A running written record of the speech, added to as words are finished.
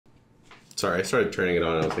Sorry, I started turning it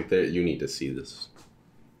on. I was like, you need to see this.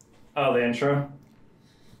 Oh, the intro?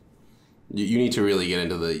 You need to really get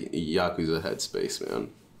into the Yakuza headspace, man.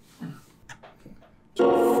 It's a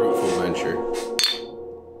fruitful venture.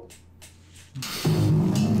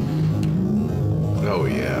 Oh,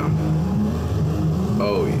 yeah.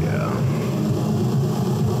 Oh, yeah.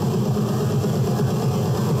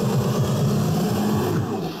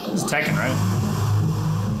 This is Tekken, right?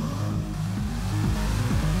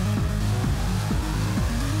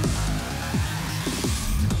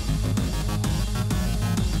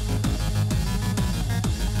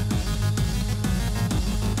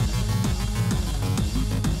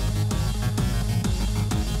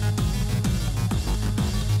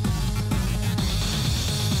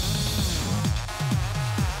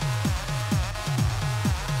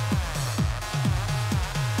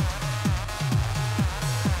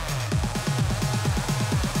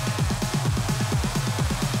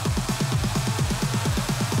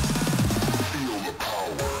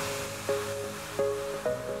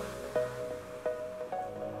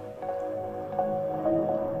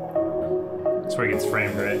 That's where he gets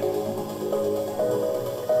framed, right?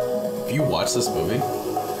 Have you watched this movie?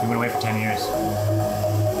 He went away for 10 years.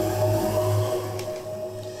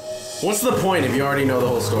 What's the point if you already know the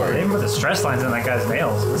whole story? They even put the stress lines in that guy's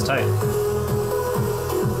nails. That's tight.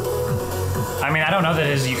 I mean, I don't know that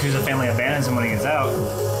his Yakuza family abandons him when he gets out.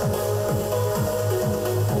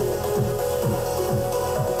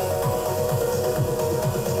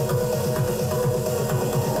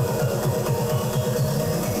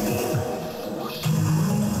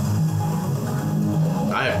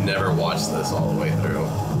 I have never watched this all the way through.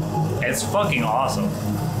 It's fucking awesome.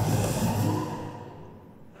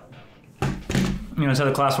 You want to tell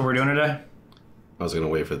the class what we're doing today? I was gonna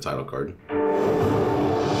wait for the title card.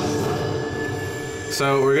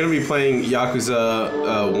 So we're gonna be playing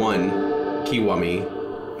Yakuza 1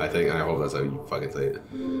 Kiwami. I think. I hope that's how you fucking say it.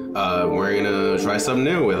 We're gonna try something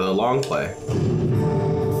new with a long play.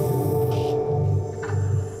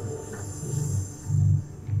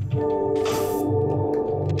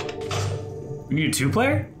 We need a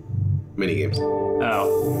 2-player? Mini games.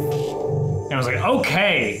 Oh. And I was like,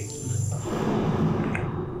 okay.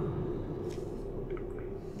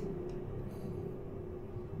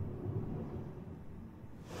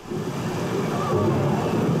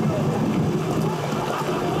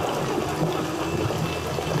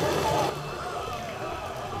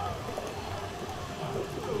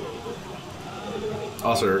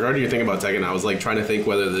 Also, regarding your thing about Tekken, I was like trying to think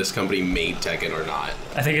whether this company made Tekken or not.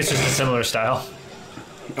 I think it's just a similar style.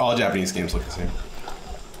 All Japanese games look the same.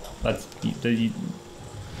 That's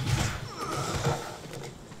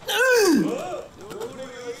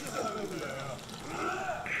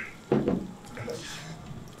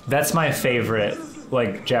That's my favorite,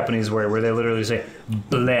 like, Japanese word where they literally say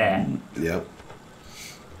bleh. Yep.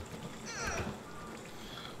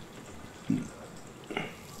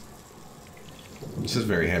 This is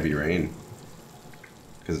very heavy rain.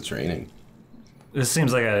 Because it's raining. This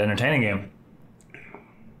seems like an entertaining game.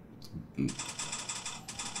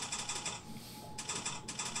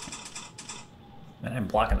 Man, I'm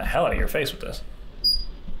blocking the hell out of your face with this.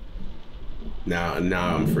 Now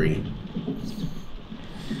I'm free.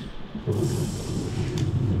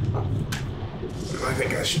 I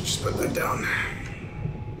think I should just put that down.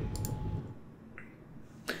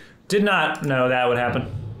 Did not know that would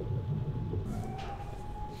happen.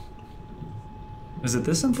 Is it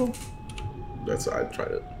this simple? I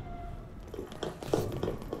tried it.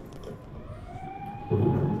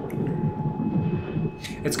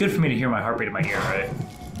 It's good for me to hear my heartbeat in my ear, right?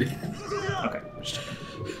 Okay.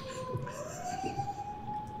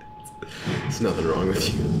 There's nothing wrong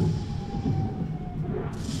with you.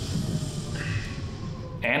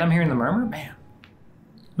 And I'm hearing the murmur? Man.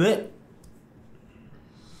 Blech.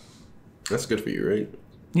 That's good for you, right?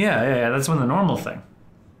 Yeah, that's one of the normal thing.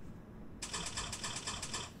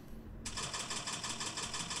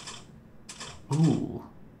 Ooh.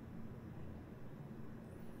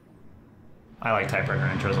 I like typewriter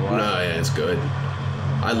intros a lot. No, yeah, it's good.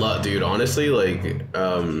 I love, dude, honestly, like,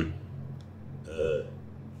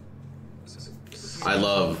 I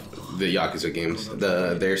love the Yakuza games.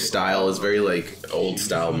 Their style is very, like, old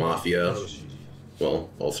style mafia. Well,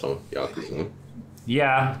 also Yakuza.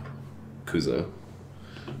 Yeah. Kuza.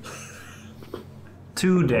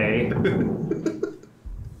 Today.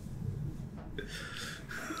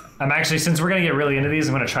 I'm actually, since we're gonna get really into these,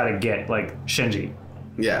 I'm gonna try to get, like, Shinji.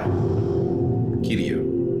 Yeah.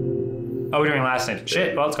 Kiryu. Oh, we're doing last name.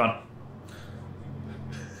 Shit, well, it's gone.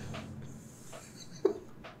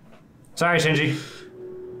 Sorry, Shinji.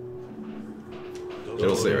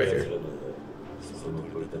 It'll say right here.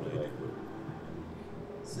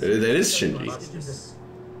 That is Shinji.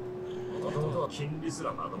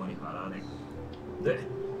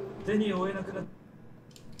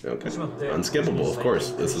 Okay. Unskippable, of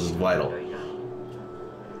course. This is vital.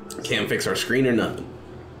 Can't fix our screen or nothing.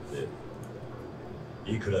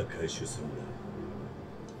 いくら回収するんだ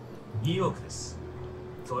？2億です。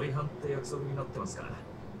取り半って約束になってますから、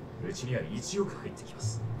うちには1億入ってきま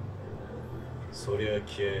す。そりゃ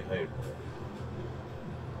気合入るな。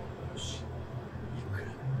よし、いくら。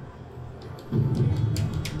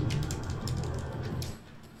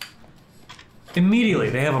Immediately,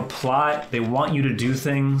 they have a plot. They want you to do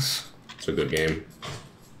things. It's a good game.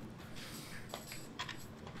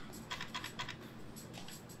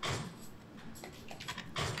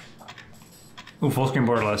 Ooh, full screen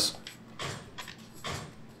borderless.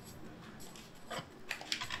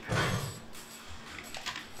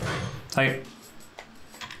 Tight.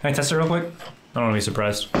 Can I test it real quick? I don't want to be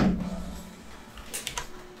surprised.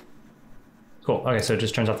 Cool. Okay, so it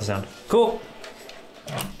just turns off the sound. Cool.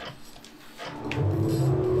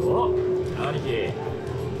 兄貴、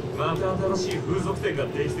また新しい風俗店が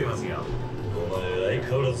できてますよ。お前相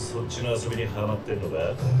変わらずそっちの遊びにハマってんの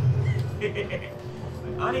か？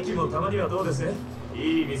兄貴もたまにはどうです？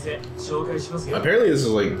いい店紹介しますよ。 Apparently this is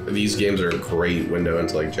like, these games are a great window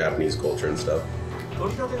into like Japanese culture and stuff.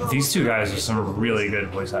 These two guys are some really good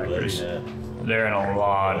voice actors. They're in a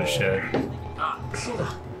lot of shit.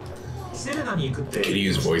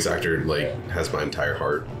 Kiryu's voice actor like has my entire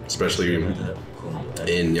heart, especially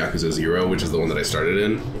in Yakuza 0, which is the one that I started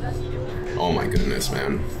in. Oh my goodness,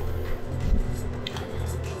 man.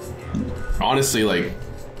 Honestly, like,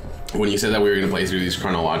 when you said that we were gonna play through these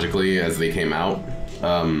chronologically as they came out,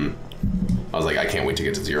 I was like, I can't wait to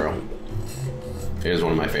get to 0. It is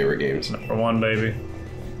one of my favorite games. Number 1, baby.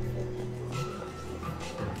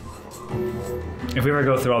 If we ever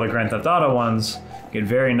go through all the Grand Theft Auto ones, get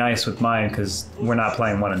very nice with mine because we're not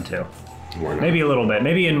playing 1 and 2. Maybe a little bit.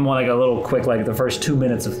 Maybe in one, like a little quick, like the first 2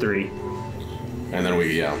 minutes of 3. And then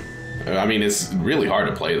yeah. I mean, it's really hard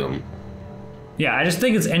to play them. Yeah, I just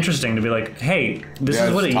think it's interesting to be like, hey, this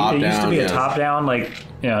is what it used to be, a top-down, like,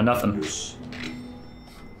 nothing.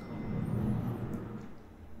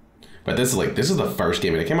 But this is the first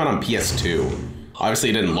game, and it came out on PS2. Obviously,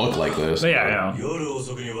 it didn't look like this. Yeah,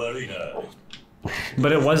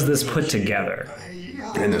 but it was this put together.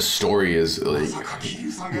 And the story is like,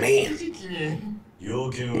 man.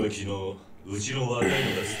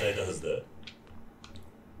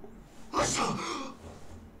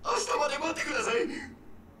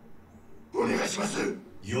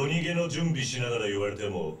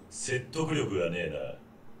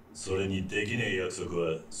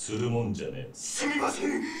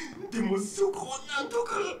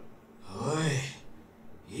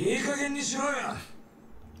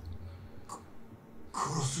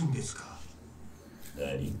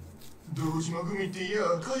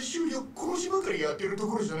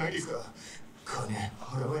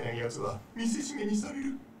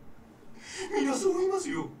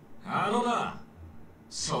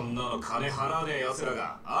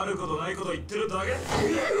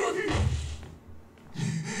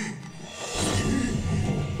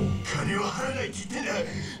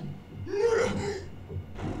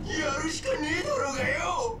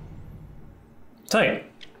 Tight.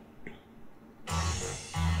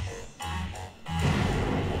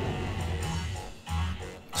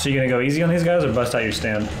 So you gonna go easy on these guys or bust out your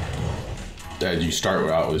stand? You start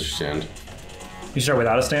out with your stand. You start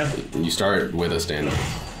without a stand? You start with a stand.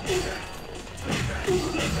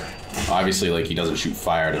 Obviously, like, he doesn't shoot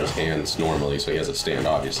fire out of his hands normally, so he has a stand,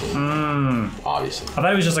 obviously. Obviously. I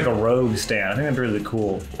thought it was just like a rogue stand. I think that'd be really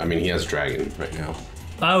cool. I mean, he has dragon right now.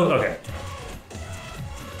 Oh, okay.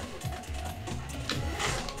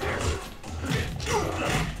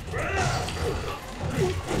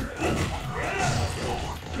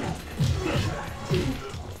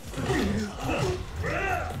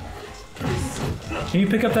 Can you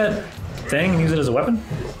pick up that thing and use it as a weapon?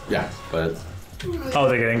 Yeah, but... Oh,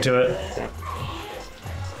 they're getting to it.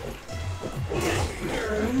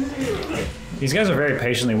 These guys are very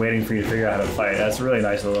patiently waiting for you to figure out how to fight. That's really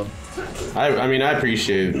nice of them. I mean, I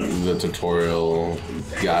appreciate the tutorial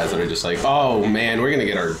guys that are just like, oh man, we're gonna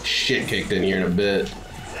get our shit kicked in here in a bit.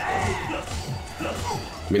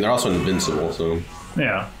 I mean, they're also invincible, so...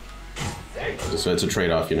 Yeah. So it's a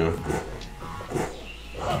trade-off, you know?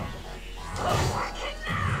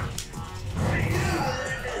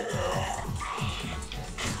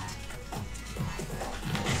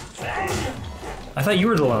 I thought you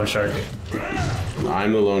were the loan shark.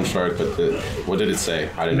 I'm the loan shark, but what did it say?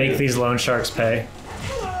 I didn't Make these loan sharks pay.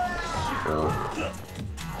 Oh.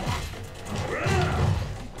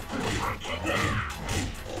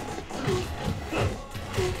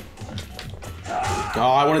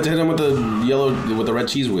 Oh, I wanted to hit him with the red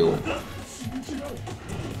cheese wheel.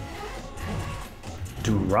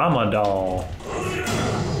 Dramadol.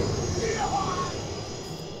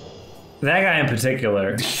 That guy in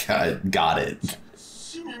particular. Got it.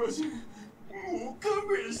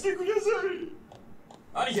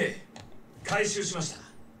 兄貴、回収しました。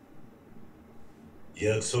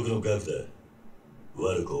約束の額だ。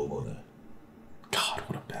悪く思うな。 God,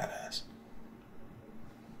 what a badass.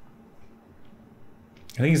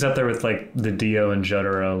 I think he's up there with like the Dio and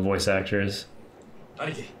Jotaro voice actors.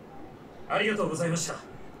 兄貴、ありがとうございました。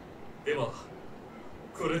でも、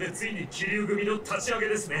これでついに桐生組の立ち上げ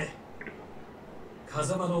ですね。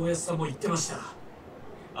風間のおやつさんも言ってました。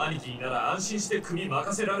兄貴なら安心して組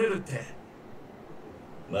任せられるって。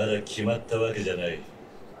まだ決まったわけじゃない。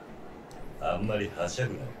あんまりはしゃ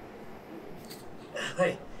ぐな。は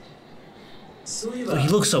い。そういえば、 He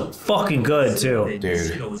looks so fucking good too. Dude,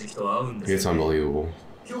 it's unbelievable.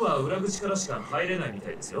 今日は裏口からしか入れないみた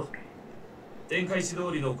いですよ。天海市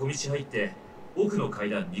通りの小道入って奥の階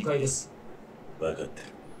段2階です。分かってる。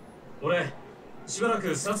俺、しばら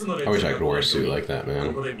く札の I wish I could wear a suit like that,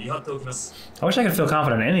 man. ここで見張っておきます。 I wish I could feel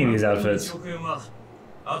confident in any of these outfits. 1億円は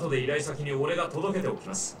後で依頼先に俺が届けておき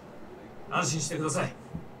ます。安心してください。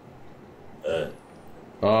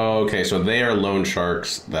Oh, okay, so they are loan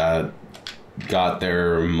sharks that got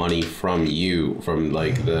their money from you, from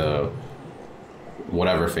like the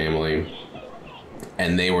whatever family,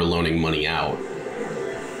 and they were loaning money out.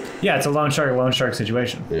 Yeah, it's a loan shark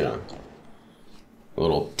situation. Yeah.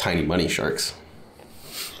 Little tiny money sharks.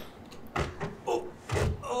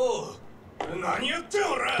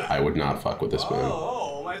 I would not fuck with this man.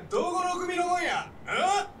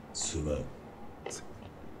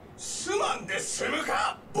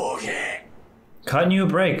 Cutting you a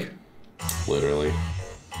break. Literally.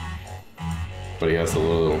 But he has the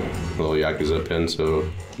little Yakuza pin, so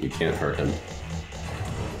you can't hurt him.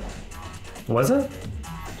 Was it?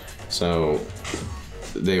 So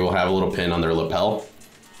they will have a little pin on their lapel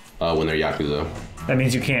when they're Yakuza. That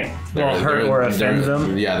means you can't hurt or offend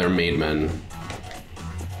them? Yeah, they're made men.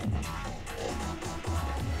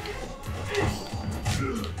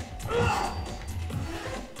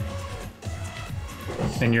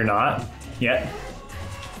 And you're not yet?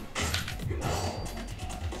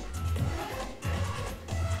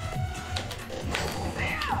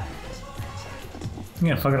 You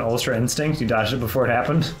got fucking ultra instinct? You dodged it before it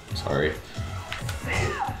happened? Sorry.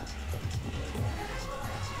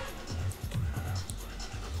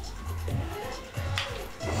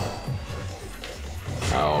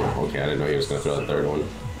 Oh, okay, I didn't know he was gonna throw the third one.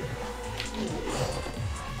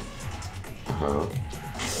 Uh-huh.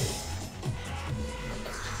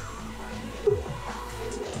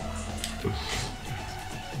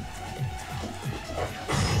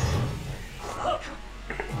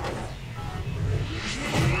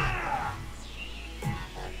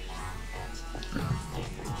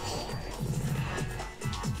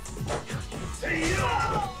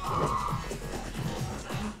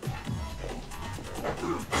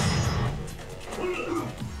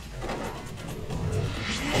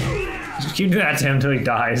 Just keep doing that to him until he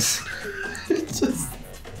dies.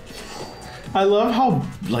 I love how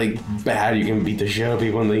like bad you can beat the shit out of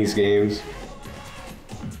people in these games.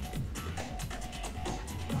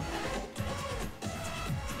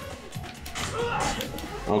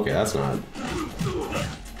 Okay, that's not.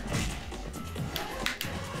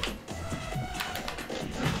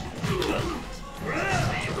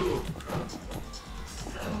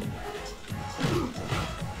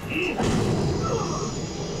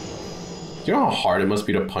 You know how hard it must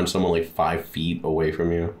be to punch someone like 5 feet away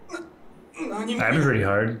from you? That'd be pretty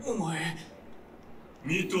hard. All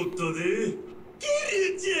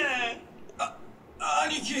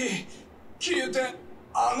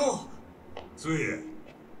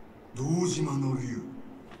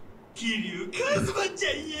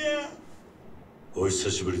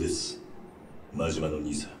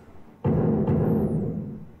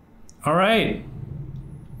right.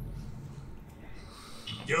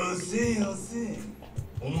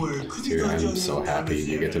 Dude, I'm so happy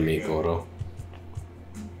you get to meet Goro.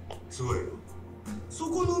 そ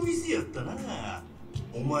この店やったな。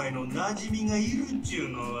お前の馴染みがいるっちゅう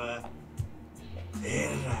のは。え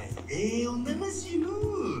らい、ええ女らしいの。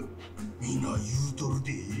みんな言うとる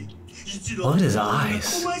で。一度 Look at his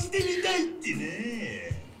eyes. 飛ばしてみたいって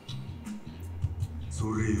ね。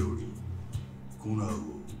それより、粉を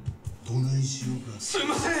どないしようか。すい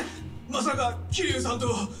ません。まさか桐生さんと。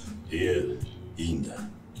いや、いいんだ。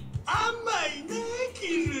あん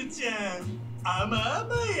ちゃん甘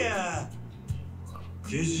々や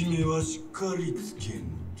けじめはしっかりつけん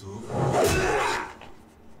と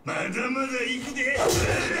まだまだ行くで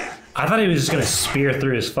I thought he was just gonna spear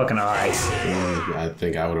through his fucking eye. I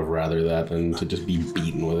think I would have rather that than to just be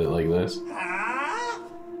beaten with it like this.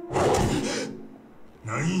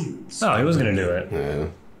 Oh, he was gonna do it. Yeah.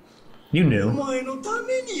 You knew. お前のた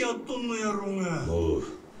めにやっとんのやろうがもう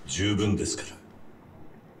十分ですから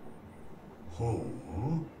ほ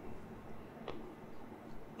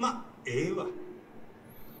うまええわ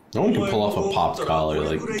No one can pull off a popped collar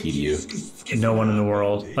like Kiryu. No one in the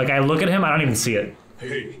world. Like, I look at him, I don't even see it.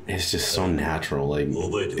 It's just so natural. Like,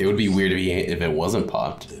 it would be weird if it wasn't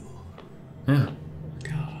popped. Yeah.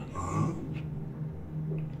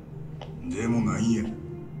 でもなんや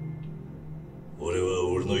俺は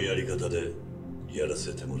俺のやり方でやら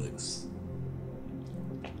せてもらいます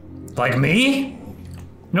Like me?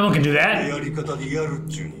 No one can do that. やり方でやるっ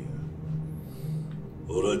ちゅうんや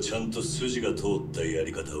俺はちゃんと筋が通ったや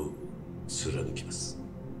り方を貫きます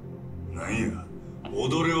なんや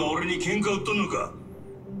踊れは俺に喧嘩売っとんのか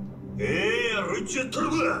やろいっちゅうやったの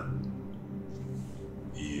か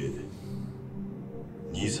いいえ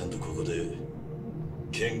兄さんとここで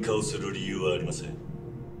喧嘩をする理由はありません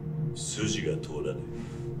筋が通らね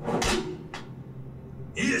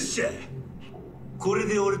えよっしゃこれ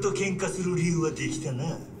で俺と喧嘩する理由はできた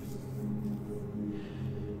な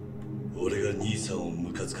俺が兄さんを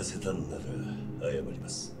ムカつかせたんなら謝りま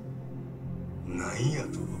すなんや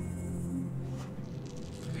と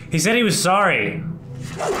He said he was sorry.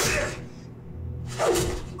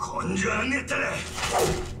 根性あんねやったら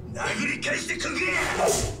殴り返してくんけ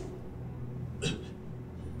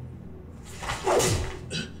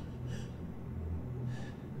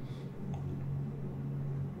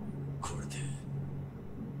これで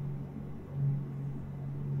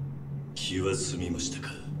気は済みました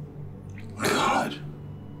か God.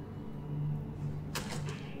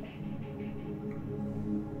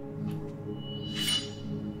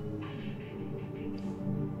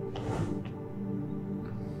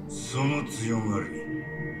 その強がり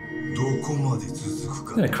どこまで続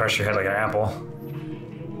く I'm か gonna crush your head like an apple.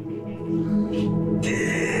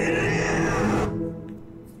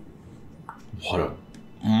 What a.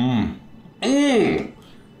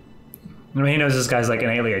 I mean, he knows this guy's like an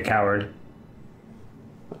alien coward.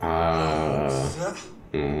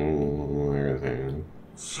 Everything.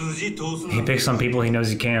 筋通す He な picks some people he knows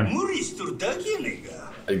he can. 無理しとるだけやねんか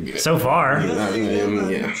So far.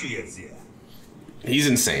 Yeah. He's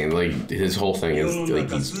insane. Like, his whole thing 世 is の like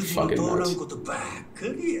中 he's 筋の fucking 通らん nuts. ことばっか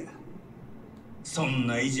りやそん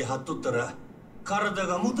な意地張っとったら体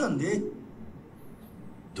が持たんで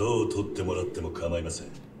どう取ってもらっても構いません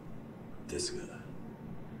ですが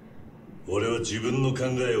俺は自分の考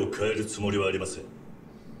えを変えるつもりはありません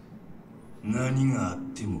何があっ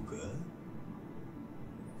てもか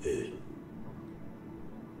ええ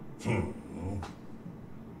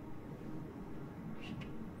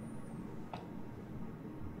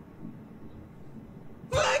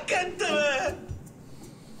わかったわ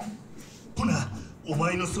ほなお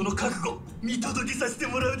前のその覚悟見届けさせて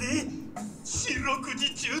もらうで四六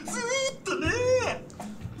時中ずーっとね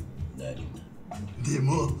何で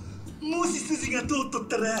ももし筋が通っとっ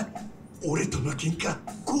たら俺との喧嘩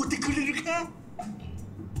買うてくれるか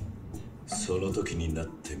その時になっ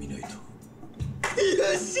てみないとよ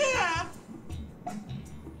っしゃ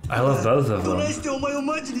I love both of どない them. してお前を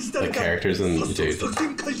マジにしたの The か characters in 早速 Dude. 作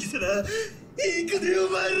戦会議せな行くでお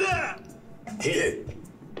前ら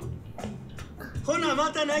ほな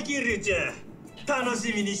またなキリュウちゃん楽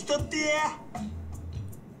しみにしとってやワ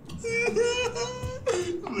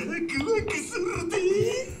クワクするで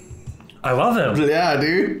I love him. Yeah,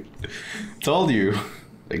 dude. Told you.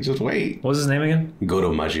 Like, just wait. What was his name again? Go to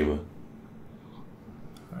Majima.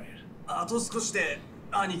 あと少しで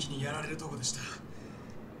兄貴にやられるとこでした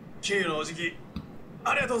Kのおじき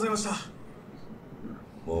ありがとうございました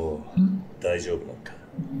もう大丈夫なんか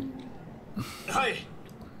はい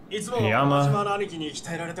いつも山真島の兄貴に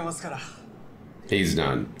鍛えられてますから He's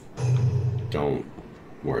done. Don't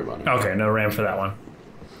worry about it. Okay, no ram for that one.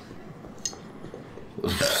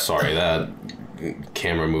 Sorry, that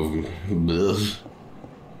camera move. Blech.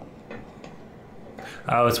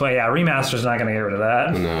 Oh, it's yeah. Remaster's not gonna get rid of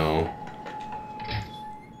that. No.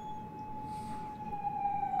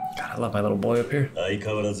 God, I love my little boy up here. 相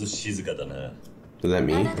変わらず静かだな Does that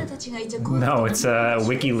mean? No, it's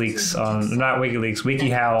WikiLeaks on not WikiLeaks,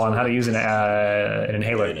 WikiHow on how to use an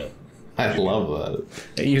inhaler. I love that.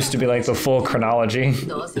 It used to be like the full chronology.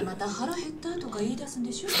 どうせまた腹減ったとか言い出すん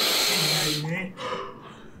でしょ早いね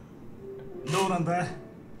どうなんだ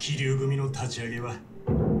気流組の立ち上げは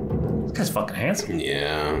guy's fucking handsome.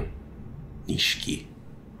 Yeah. Nishiki.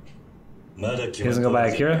 He doesn't go by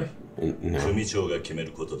Akira? No. 組長が決め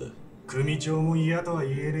ることだ。組長も嫌とは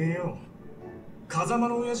言えねえよ。風間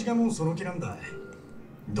の親父がもうその気なんだ。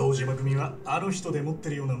堂島組はあの人で持って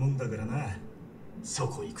るようなもんだからな。そ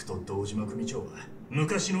こ行くと堂島組長は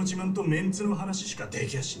昔の自慢とメンツの話しかで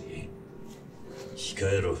きやしねえ。控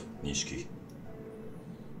えろ、錦。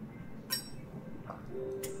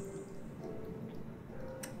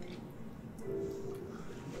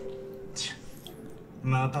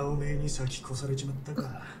またおめえに先越されちまったか。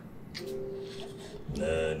な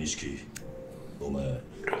あ、錦。お前、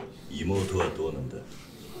妹はどうなんだ？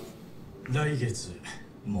来月、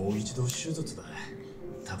もう一度手術だ。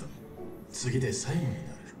多分、次で最後になる。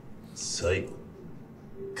最後？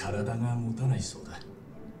体が持たないそうだ。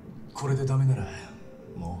これでダメなら、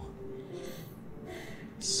も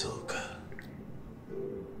う。そうか。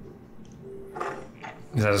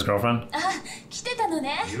Is that his girlfriend? あ、来てたの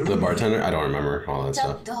ね。 The bartender? I don't remember all that ちょ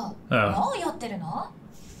stuff. っと、 Oh. もう酔ってるの？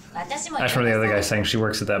私も。 That's from the other guy saying she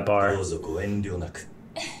works at that bar. どうぞご遠慮なく。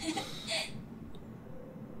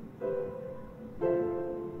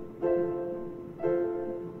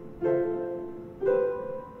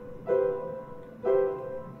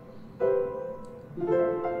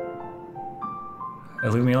Hey,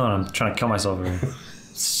 leave me alone. I'm trying to kill myself over here.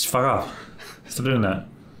 Fuck off. Stop doing that.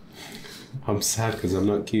 I'm sad because I'm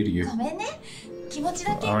not Kiryu. ごめんね。気持ち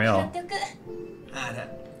だけ払っておく。あら、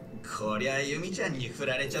こりゃユミちゃんに振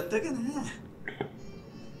られちゃったかな。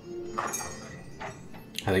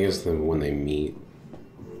I think it's the when they meet.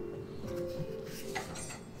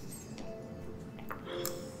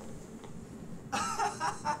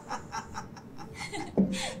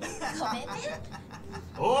 ごめんね。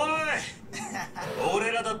おい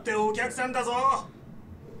俺らだってお客さんだぞ。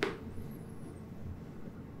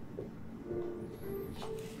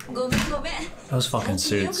ごめんごめん。 Those fucking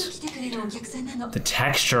最近よく suits. 来てくれるお客さんなの。 The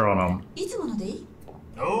texture on them. いつものでいい？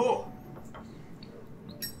おう。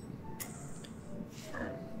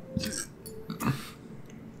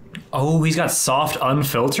Oh, he's got soft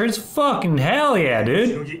unfiltered? Fucking hell yeah,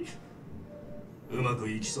 dude. うまく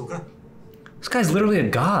いきそうか。 This guy's literally a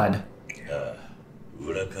god. ああ、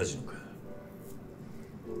裏カジノか。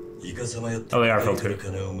イカサマやって Oh, they are filtered.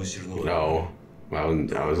 金をむしるのは No. I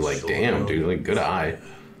was like, damn, dude, like, good eye.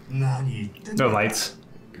 何言ってんだ。 No lights.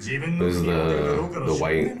 自分の This is 国を出るかどうかの the 証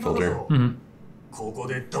white 明など filter. うんここ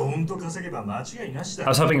でドーンと稼げば間違いなしだ。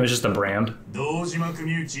 I was hoping it was just a brand. 堂島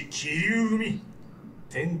組内気流組。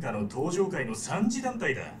天下の登場界の三次団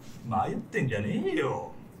体だ。迷ってんじゃねえ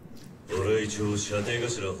よ。俺は一応射程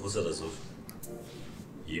頭補佐だぞ。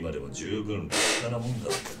今でも十分立派なもん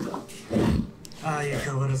だ。相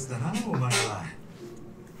変わらずだなお前は。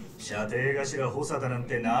射程頭補佐だなん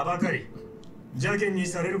て名ばかり。邪険に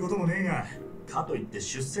されることもねえが、かといって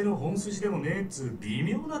出世の本筋でもねえっつう微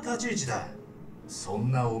妙な立ち位置だ。そ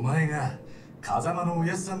んなお前が風間のお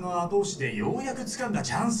やすさんの後押しでようやく掴んだ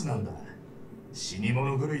チャンスなんだ。死に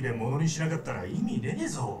物狂いで物にしなかったら意味ねえ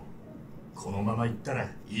ぞ。このままいったら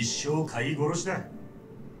一生飼い殺しだ。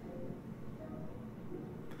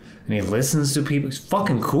 And he listens to people. He's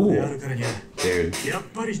fucking cool. Dude,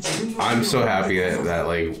 I'm so happy that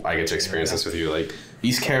like I get to experience this with you. Like,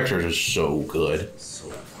 these characters are so good.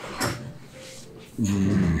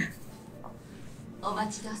 お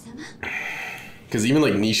待ちどうさま。 Because even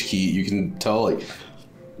like Nishiki, you can tell like,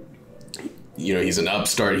 you know, he's an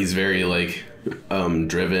upstart. He's very like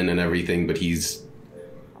driven and everything, but he's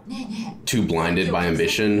too blinded by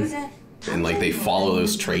ambition, and like they follow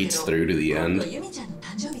those traits through to the end. ユミちゃんの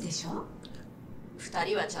誕生日でしょ。二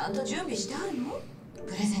人はちゃんと準備してあるの？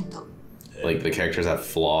プレゼント。 Like the characters have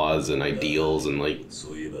flaws and ideals, and like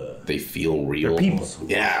they feel real. They're people.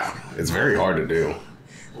 Yeah, it's very hard to do.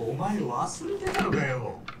 お前忘れてたのか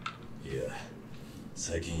よ。いや、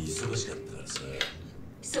最近忙しかったからさ。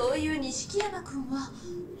そういう錦山君は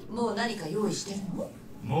もう何か用意してるの？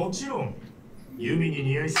もちろん。弓に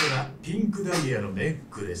似合いそうなピンクダイヤのネッ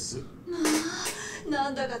クレス。まあ、な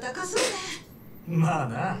んだか高そうね。まあ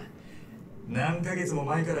な。何ヶ月も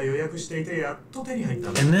前から予約していてやっと手に入った。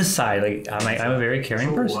 And this side, like I'm a very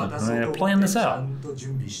caring person. I'm gonna plan this ちゃ out. んと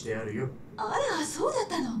準備してあるよ。あら、そうだっ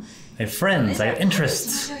たの。 I have friends. I have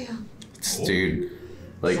interests. Dude,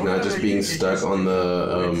 like not just being stuck on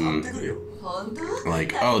the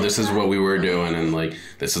like, oh, this is what we were doing, and like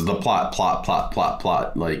this is the plot.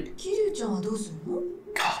 Like, キリュウちゃんはどうするの？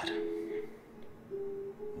 God.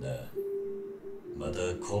 なあ、また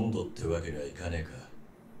今度ってわけにはいかねえか。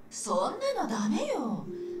そんなのダメよ。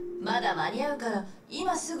まだ間に合うから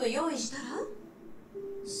今すぐ用意したら？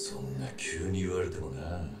そんな急に言われてもな。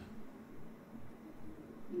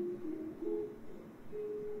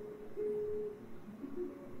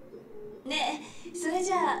れ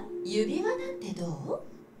じゃあ指輪なんてどう？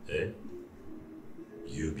え？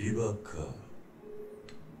指輪か。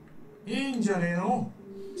いいんじゃねえの？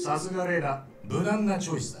さすがレイナ、無難なチ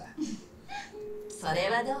ョイスだ。それ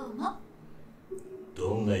はどうも。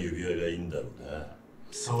どんな指輪がいいんだろうな。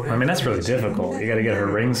I mean, that's really difficult. You gotta get her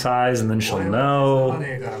ring size and then she'll know.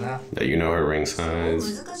 That you know her ring size.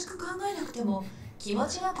 難しく考えなくても気持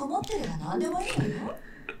ちがこもってれば何でもいいのよ。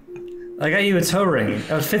I got you a toe ring.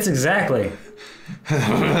 It fits exactly.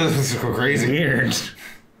 That's crazy. Weird.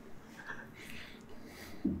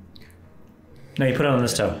 No, you put it on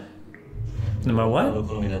this toe. No, my what?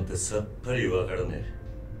 好みなんてさっぱりわからね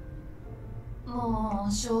え。も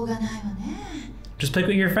うしょうがないわね。 Just pick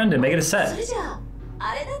what your friend did. Make it a そ set. れじゃあ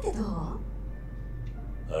あれなんてどう？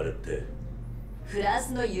あれってフラン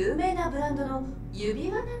スの有名なブランドの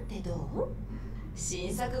指輪なんてどう？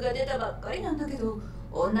新作が出たばっかりなんだけど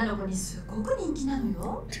女の子にすごく人気なの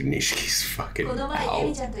よ。 Dude, Nishiki's fucking この前ユ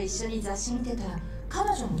ミ out. ちゃんと一緒に雑誌見てたら彼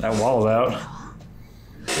女も That wall's out.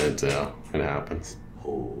 It happens.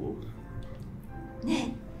 ほう。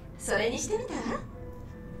ねえそれにしてみたら？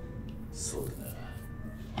そうだな。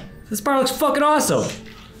 This bar looks fucking awesome.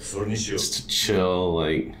 それにしよう。 Just to chill,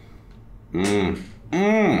 like.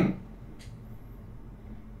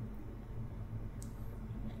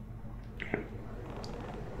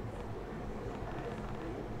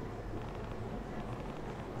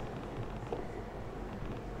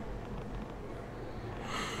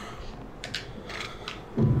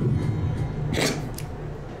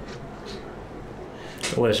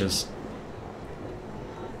 Delicious.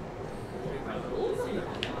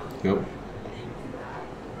 Yep.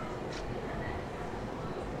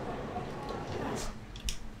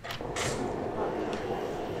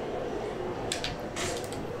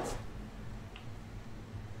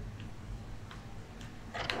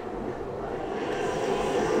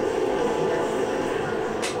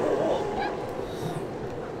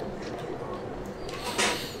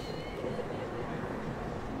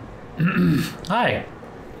 Hi.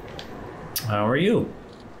 How are you?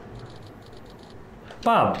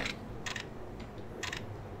 Bob.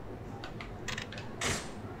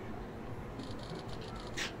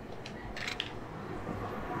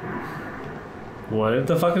 What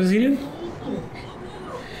the fuck does he do?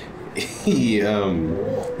 He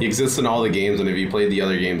exists in all the games, and if you played the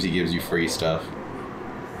other games, he gives you free stuff.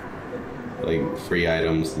 Like free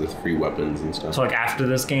items, the free weapons and stuff. So like after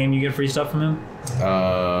this game, you get free stuff from him?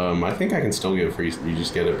 I think I can still get free. You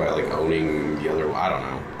just get it by like owning the other. I don't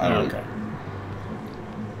know. I don't. Okay.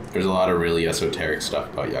 There's a lot of really esoteric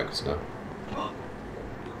stuff about Yakuza.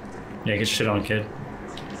 Yeah, get shit on, kid.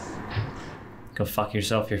 Go fuck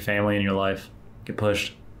yourself, your family, and your life. Get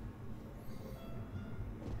pushed.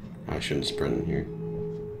 I shouldn't sprint in here.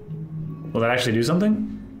 Will that actually do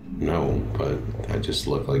something? No, but I just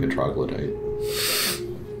look like a troglodyte.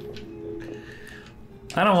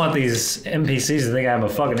 I don't want these NPCs to think I'm a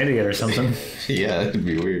fucking idiot or something. Yeah, it'd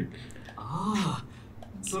be weird. ああ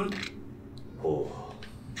それほ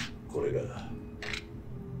う。これが。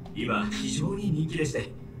今非常に人気でし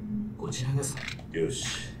てこちらがさよし。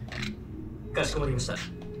かしこまりました。あ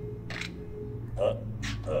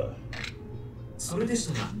あ。それで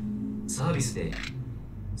したらサービスで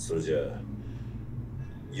それじゃあ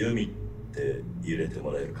ユミって入れて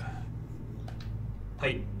もらえるか。は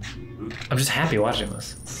い。 I'm just happy watching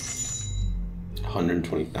this.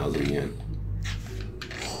 120,000 yen.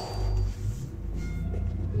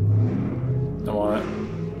 I want it.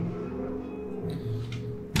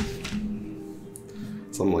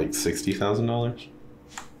 Something like $60,000.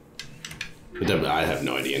 But I have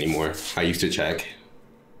no idea anymore. I used to check.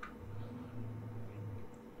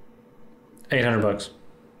 $800.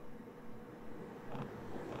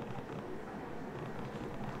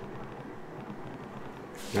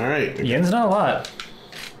 All right. Yen's not a lot.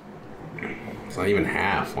 It's not even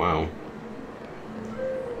half. Wow.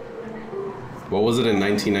 What was it in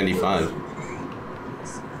 1995?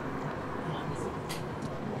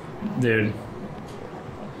 Dude.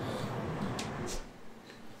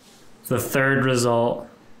 The third result.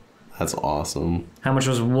 That's awesome. How much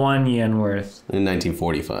was 1 yen worth? In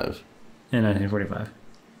 1945. In 1945.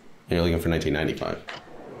 You're looking for 1995.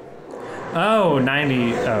 Oh,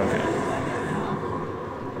 90. Oh, okay.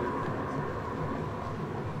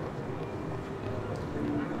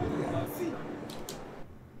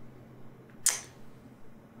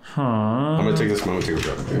 Huh. I'm gonna take this moment to go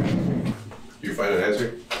grab a beer. You find an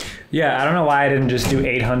answer? Yeah, I don't know why I didn't just do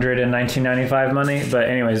 800 in 1995 money, but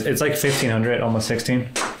anyways, it's like 1500, almost 16.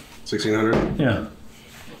 1600? Yeah.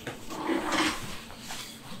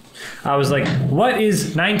 I was like, what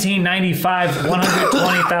is 1995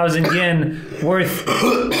 120,000 yen worth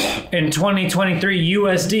in 2023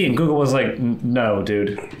 USD? And Google was like, no,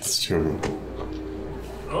 dude. It's true.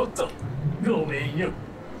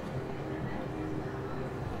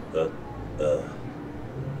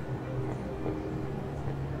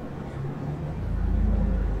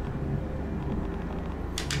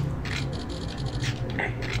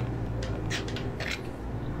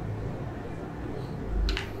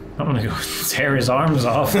 I'm gonna go tear his arms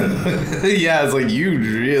off. Yeah, it's like, you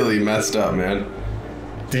really messed up, man.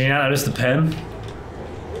 Did you not notice the pen?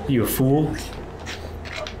 You a fool.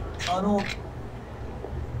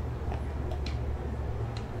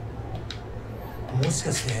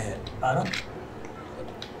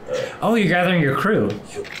 Oh, you're gathering your crew.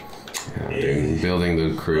 Yeah, dude, building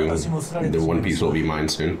the crew. The One Piece will be mine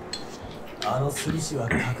soon.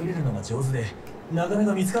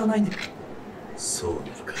 そう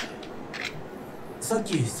か。さっ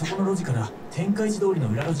きそこの路地から天下一通りの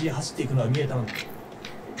裏路地へ走っていくのは見えたの。な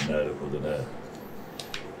るほどな。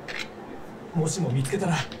もしも見つけた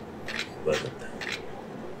ら。わかっ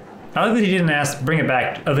た。I like that he didn't ask, bring it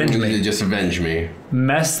back, avenge me. Just avenge me.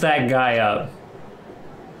 Mess that guy up.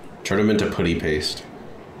 Turn him into putty paste.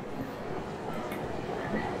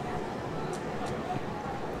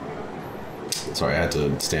 Sorry, I had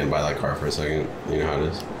to stand by that car for a second. You know how it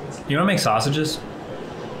is. You want to make sausages?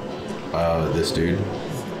 This dude.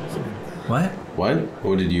 What? What?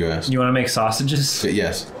 What did you ask? You want to make sausages?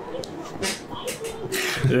 Yes.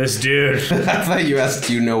 This dude. I thought you asked,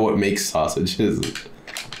 do you know what makes sausages?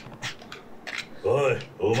 おい、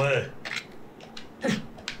お前。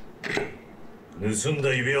盗ん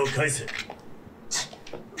だ指輪を返せ。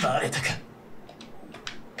バレたか。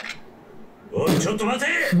おい、ちょっと待て。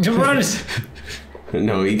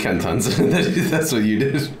No, Ikantanza. That's what you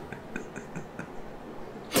did.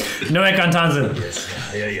 No Ikantanza.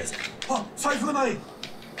 早いやつ。あ、財布がない。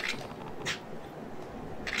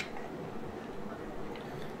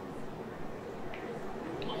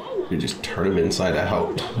You just turn him inside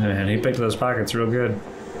out. Man, he picked those pockets real good.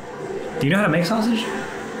 Do you know how to make sausage?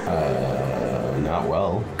 Not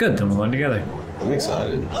well. Good, then we'll learn together. I'm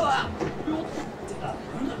excited.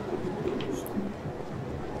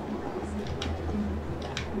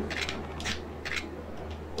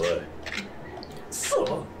 What?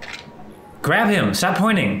 So. Grab him! Stop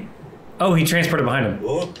pointing! Oh, he transported behind him.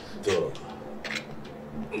 おっと。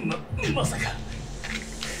まさか。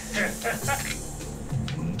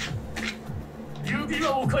指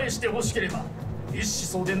輪を返してほしければ、一子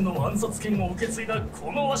相伝の暗殺権を受け継いだ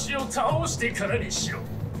このわしを倒してからにしろ。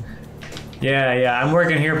Yeah, I'm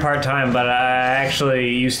working here part-time, but I actually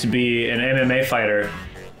used to be an MMA fighter.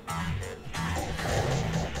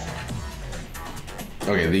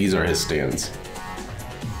 Okay, these are his stands.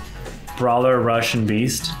 Brawler, Rush, and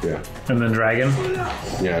Beast. Yeah. And then Dragon.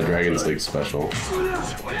 Yeah, Dragon's like special.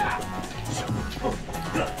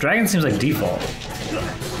 Dragon seems like default.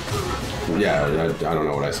 Yeah, I don't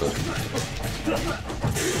know what I said.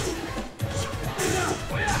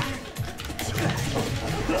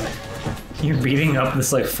 You're beating up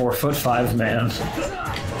this like 4'5" man.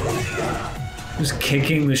 Just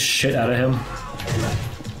kicking the shit out of him.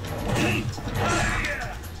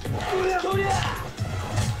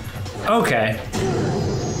 Okay.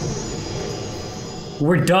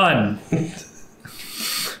 We're done.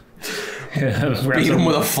 Beat him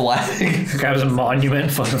with a flag. Grabs a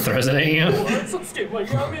monument, fucking throws it at you.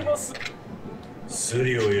 ス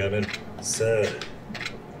リをやめる。さ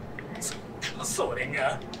あ。それ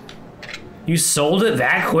が。You sold it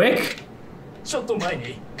that quick? ちょっと前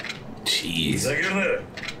に。Jeez. ふざけるな。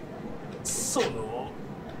その。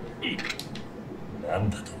いい。なん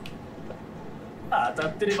だと。当た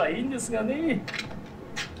ってればいいんですがね。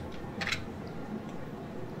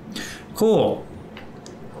Cool.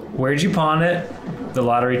 Where'd you pawn it? The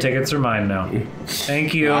lottery tickets are mine now.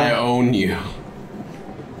 Thank you. I own you.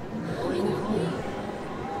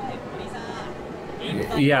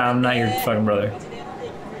 Yeah, I'm not your fucking brother.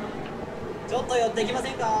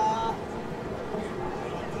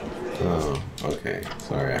 Oh, okay.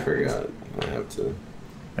 Sorry, I forgot. I have to.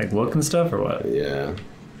 Like look and stuff or what? Yeah.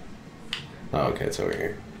 Oh, okay, it's over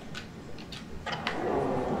here.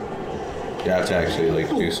 You have to actually like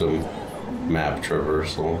do some map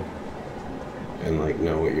traversal and like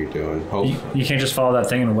know what you're doing. Hope You can't just follow that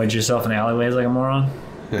thing and wedge yourself in alleyways like a moron?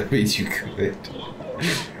 that means you could.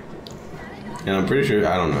 And I'm pretty sure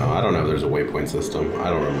I don't know if there's a waypoint system. I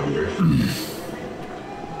don't remember.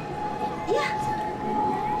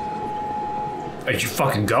 Are you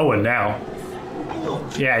fucking going now?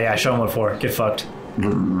 Yeah, show him what for. Get fucked.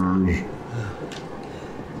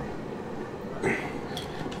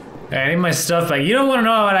 I need my stuff back. You don't want to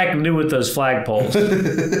know what I can do with those flagpoles.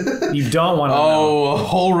 You don't want to know. Oh, a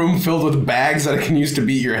whole room filled with bags that I can use to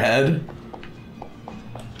beat your head?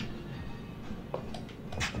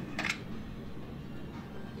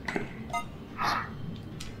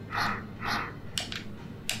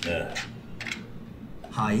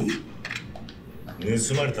 Hi?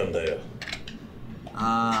 盗まれたんだよ。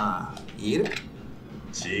ああ、いる？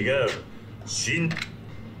違う。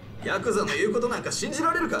ヤクザの言うことなんか信じ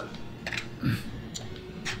られるか？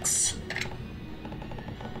くそ。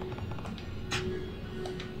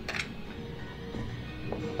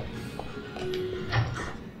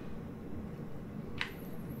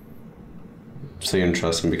So you don't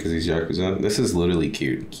trust him because he's Yakuza? This is literally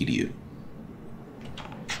cute. Kiryu.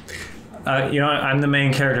 You know, I'm the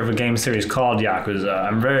main character of a game series called Yakuza.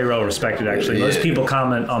 I'm very well respected, actually. Most people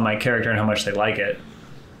comment on my character and how much they like it.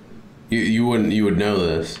 You would know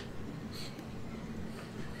this.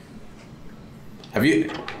 Have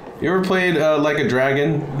you ever played Like a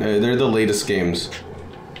Dragon? They're the latest games.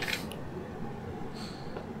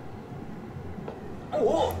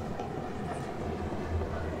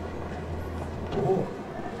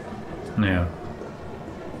 Yeah.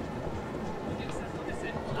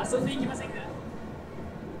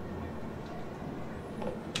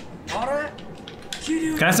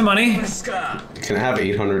 Can I have some money? Can I have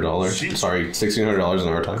 $800? Sorry, $1,600 in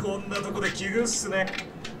our time. こんなとこで奇遇っすね。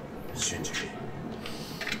シンジ。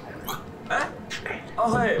あ、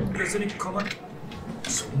はい、別に構わない。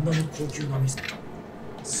そんなに高級な店。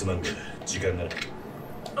すまんが時間がない。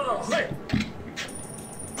あ、はい。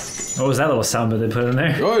 What was that little sound that they put in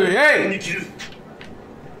there? Oh, hey! に切る。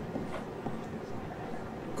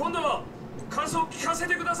今度は感想聞かせ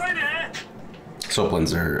てくださいね。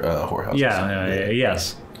 Soaplands are whorehouses. Yeah,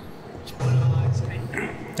 yes.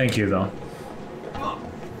 Thank you, though.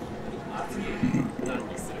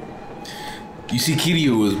 You see,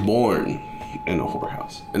 Kiryu was born in a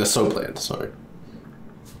whorehouse. In a soapland, sorry.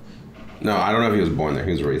 No, I don't know if he was born there.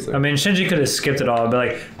 He was raised there. I mean, Shinji could have skipped it all and be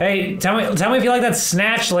like, hey, tell me if you like that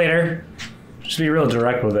snatch later. Just be real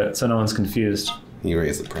direct with it so no one's confused. He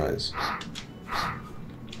raised the prize.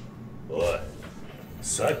 おい、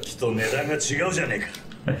さっきと値段が違うじゃねえか。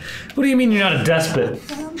What do you mean you're not a despot?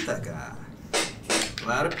 あんたか。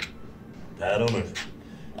悪っ。頼む。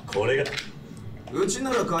これが。うち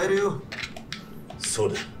なら買えるよ。そ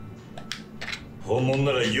うだ。本物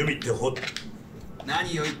なら弓ってほっ。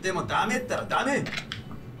何を言ってもダメったらダメ。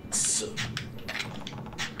くそ。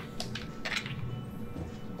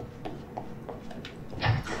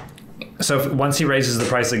So once he raises the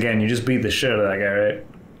price again, you just beat the shit out of that guy, right?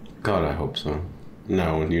 God, I hope so.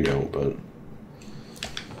 No, you don't, but...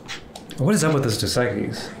 What is up with this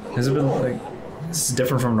Dosakis? Has it been, like... This is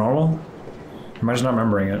different from normal? Or am I just not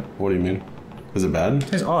remembering it? What do you mean? Is it bad?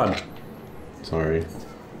 It's odd. Sorry.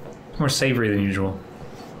 More savory than usual.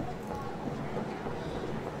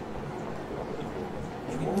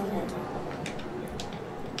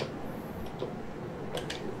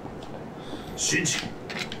 Shinji.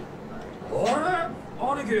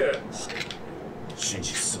 あれ兄貴。シン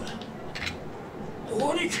ジすまん。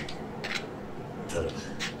兄貴。ただ、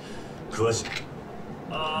詳しい。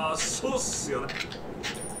ああ、そうっすよね。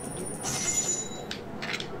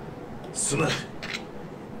すまん。よ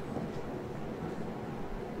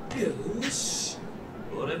し。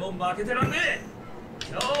俺も負けてらんねえ。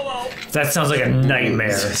今日は。That sounds like a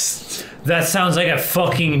nightmare. That sounds like a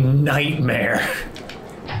fucking nightmare.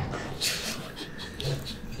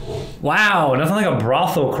 Wow, nothing like a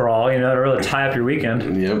brothel crawl, you know, to really tie up your weekend.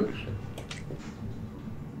 Yep.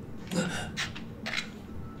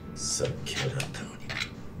 さっきまであったのに。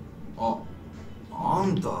あ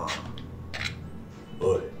んた。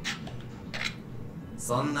おい。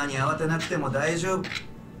そんなに慌てなくても大丈夫。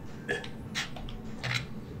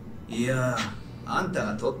いや、あんた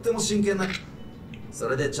がとっても真剣な。そ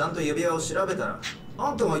れでちゃんと指輪を調べたら、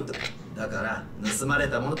あんたも言った。だから盗まれ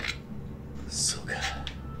たもの。そうか。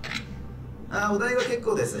お題は結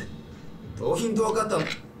構です。盗品と分かったの。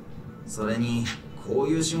それに、こう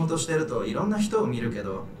いう仕事してるといろんな人を見るけ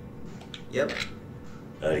ど。やっ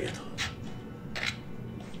ぱ。ありがとう。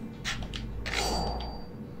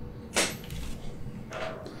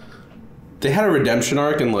They had a redemption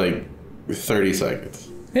arc in like 30 seconds.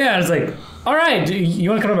 Yeah, it's like, all right, you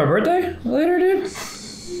want to come to my birthday later, dude?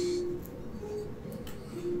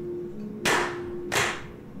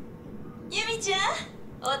 Yumi-chan,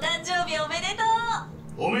 お誕生日おめでと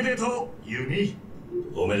う。おめでとう、ユミ。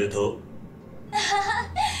おめでとう。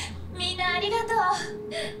みんなありがと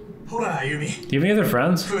う。ほら、ユミ。Do you have any other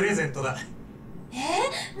friends? プレゼントだ。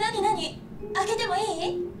なになに？開けてもい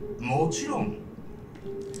い？もちろん。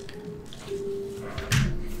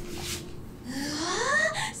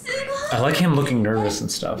I like him looking nervous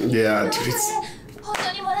and stuff. Yeah, dude,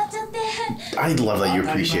 I love that you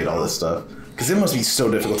appreciate all this stuff. Because it must be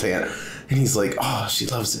so difficult to handle. And he's like, oh, she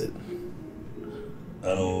loves it.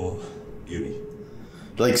 Yumi.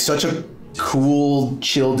 Like, such a cool,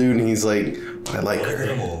 chill dude, and he's like, I like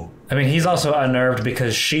her. I mean, he's also unnerved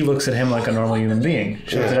because she looks at him like a normal human being.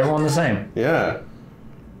 She looks at everyone the same. Yeah.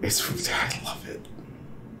 I love it.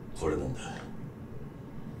 これなんだ。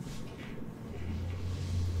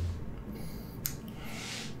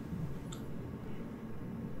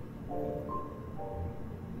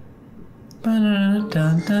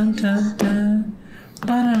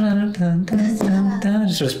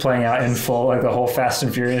It's just playing out in full, like the whole Fast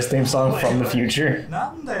and Furious theme song from the future.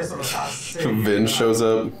 Vin shows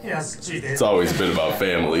up. It's always been about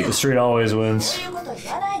family. The street always wins.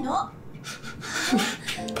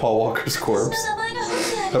 Paul Walker's corpse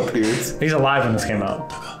appears. He's alive when this came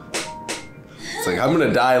out. It's like, I'm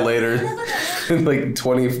gonna die later in like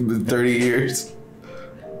 20, 30 years.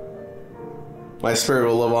 My spirit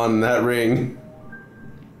will live on in that ring.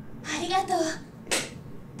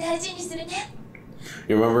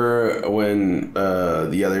 You remember when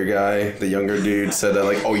the other guy, the younger dude, said that,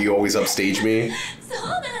 like, oh, you always upstage me?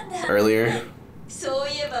 Earlier?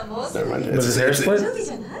 Never mind. Was his hair split?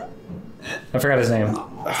 I forgot his name.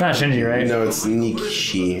 It's not Shinji, right? No, it's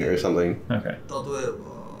Nikishi or something. Okay.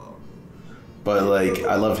 But, like,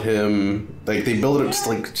 I love him. Like, they build it up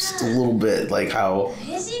just a little bit. Like, how...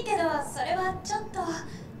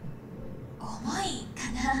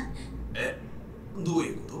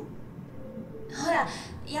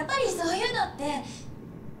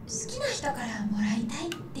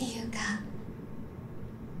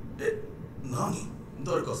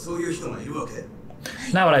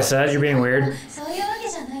 Not what I said. You're being weird.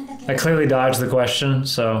 I clearly dodged the question,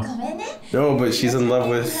 so... No, but she's in love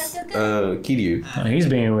with Kiryu. Oh, he's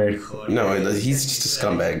being weird. No, he's just a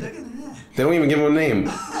scumbag. They don't even give him a name.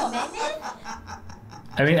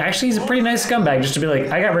 I mean, actually, he's a pretty nice scumbag just to be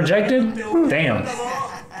like, I got rejected? Damn.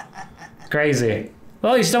 Crazy.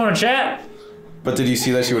 Well, you still want to chat? But did you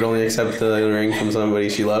see that she would only accept the ring from somebody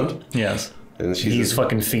she loved? Yes. And he's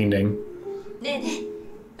fucking fiending.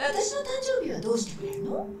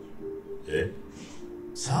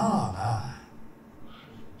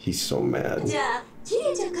 He's so mad.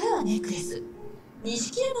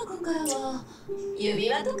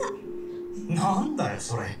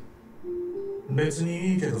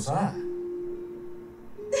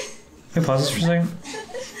 Can we pause this for a second?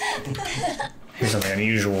 Here's something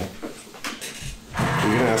unusual. Are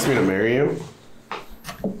you gonna ask me to marry you?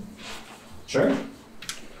 Sure.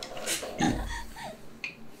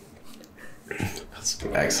 That's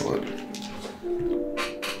excellent.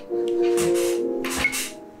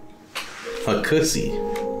 A cussy.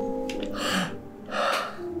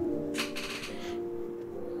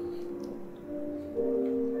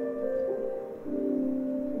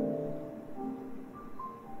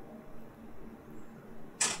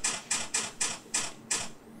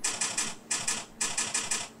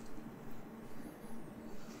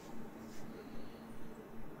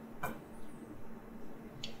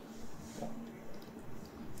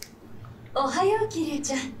 Ohayo,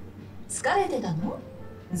 Kiryu-chan. 疲れてたの？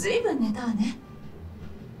ずいぶん寝たわね。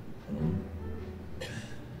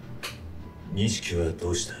錦はど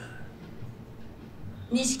うした？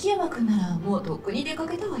錦山君ならもうとっくに出か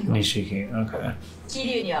けたわよ。Nishiki, okay. 桐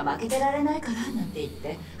生には負けてられないからなんて言っ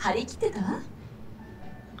て張り切ってたわ。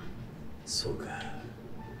そうか。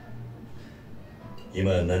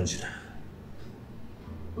今何時だ？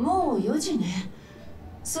もう4時ね。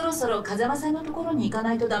そろそろ風間さんのところに行か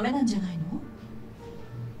ないとダメなんじゃないの？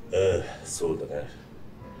ああ、そうだな。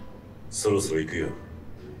そろそろ行くよ。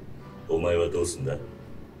お前はどうすんだ？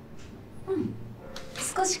うん。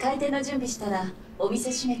少し開店の準備したらお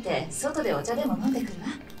店閉めて外でお茶でも飲んでくるわ。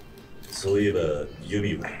そういえばユ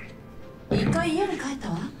ミは一回家に帰った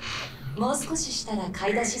わ。もう少ししたら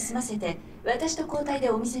買い出し済ませて私と交代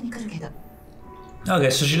でお店に来るけど。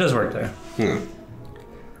Okay, so she does work there.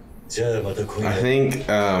 I think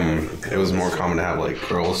it was more common to have like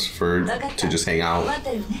girls to just hang out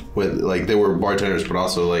with, like they were bartenders, but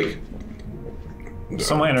also like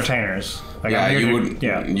somewhat entertainers. Like yeah,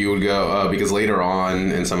 you would go because later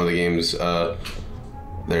on in some of the games,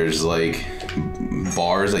 there's like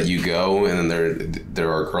bars that you go, and then there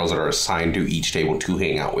are girls that are assigned to each table to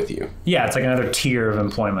hang out with you. Yeah, it's like another tier of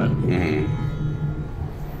employment. Mm-hmm.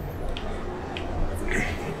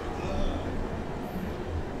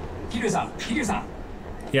 Kiryu-san.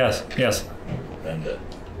 Yes, yes. なんだ、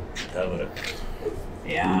田村。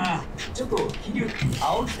いやー、ちょっと桐生、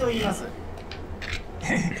青木と言います。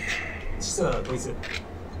実はこいつ、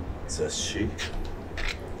雑誌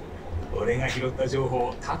俺が拾った情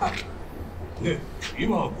報高くで、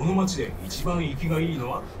今この町で一番生きがいいの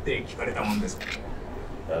はって聞かれたもんです。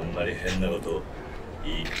あんまり変なこと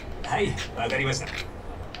いい。はい、わかりました。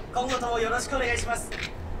今後ともよろしくお願いします。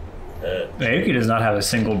Yuki does not have a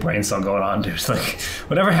single brain cell going on, dude. It's like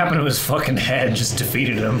whatever happened to his fucking head just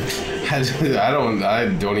defeated him. I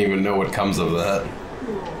don't even know what comes of that.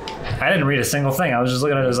 I didn't read a single thing. I was just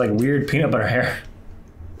looking at his like weird peanut butter hair.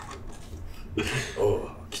 Oh,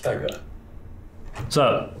 来たか。 What's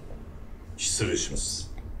up? 失礼しま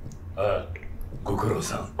す。ああ、ご苦労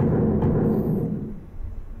さん。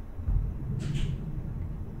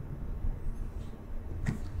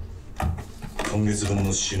今月分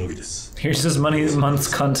のしのぎです。 Here's his money this month's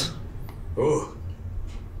cunt. おう。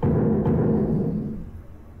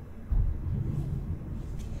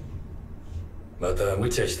また無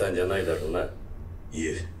茶したんじゃないだろうな。い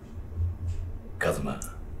え。カズマ、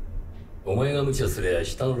お前が無茶すりゃ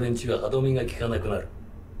下の連中は歯止めが効かなくなる。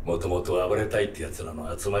もともと暴れたいって奴ら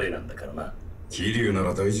の集まりなんだからな。桐生な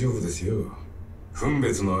ら大丈夫ですよ。分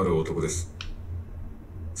別のある男です。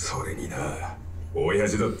それにな、親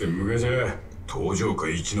父だって昔は東条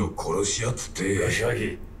会一の殺し屋っつって。柏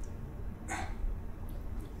木。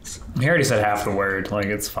He already said half the word. Like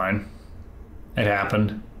it's fine. It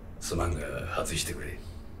happened. すまんが外してくれ。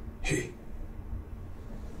へい。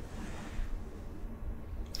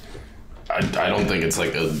I don't think it's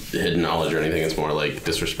like a hidden knowledge or anything. It's more like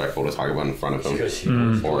disrespectful to talk about in front of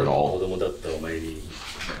him or at all. 子供だったお前に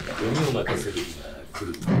海を任せる日が来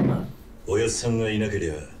るとな。おやっさんがいなけり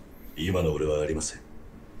ゃ今の俺はありません。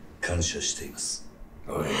感謝しています。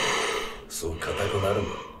おい、そう固くなるん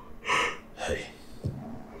だ。はい。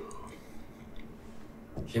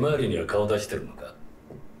ひまわりには顔出してるのか？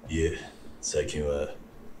いえ、最近は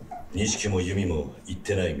錦も弓も行っ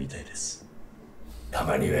てないみたいです。た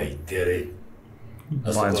まには行ってやれ。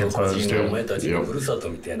あそこの個人はお前たちのふるさと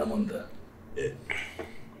みたいなもんだ。え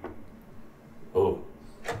え。おう。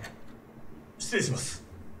失礼します。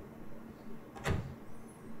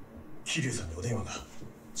桐生さんにお電話が。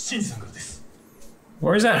シンジさんからです。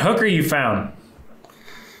Where's that hooker you found?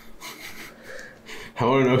 I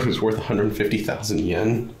want to know who's worth 150,000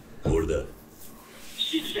 yen. 俺だ。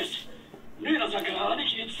シンジです。レイナさんから兄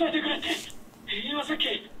貴に伝えてくれって。今さっき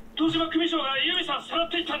東島組長がユミさんさら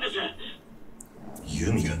っていったんです。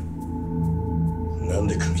ユミがなん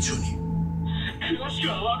で組長に？詳しく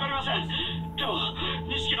はわかりません。でも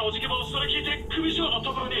錦のおじけもそれ聞いて組長の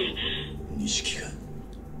ところに。錦が。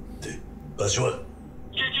で、場所は？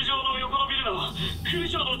劇場の横のビルの組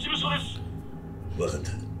長の事務所です。わかっ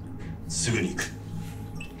た。すぐに行く。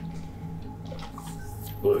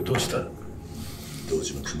おい、どうした？堂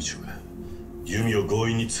島組長が弓を強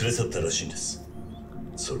引に連れ去ったらしいんです。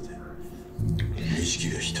それで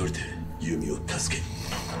錦が一人で弓を助け。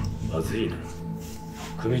まずいな。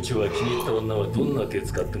組長は気に入った女はどんな手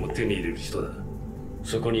使っても手に入れる人だ。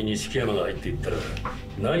そこに錦山が入っていったら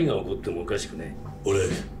何が起こってもおかしくねえ。俺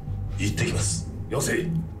行ってきます。よせ。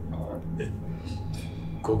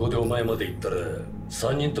ここでお前まで行ったら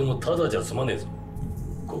3人ともただじゃ済まねえぞ。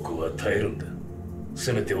ここは耐えるんだ。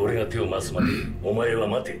せめて俺が手を回すまでお前は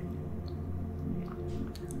待て。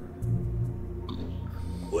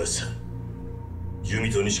おやっさん、弓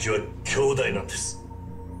と錦は兄弟なんです。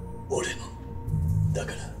俺の。だ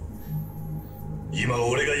から今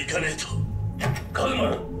俺が行かねえと。カズ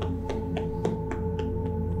マ。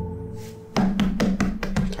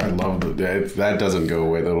I love that doesn't go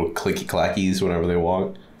away. The little clicky clackies whenever they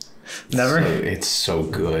walk. Never. It's so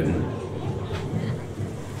good.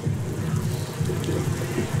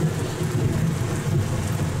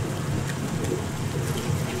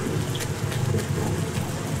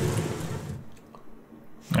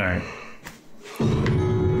 All right.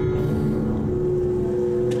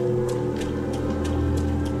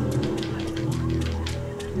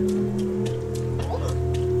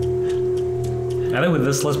 I think with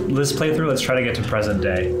this playthrough, let's try to get to present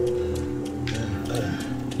day.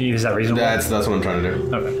 Is that reasonable? That's what I'm trying to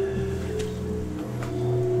do. Okay.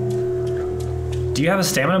 Do you have a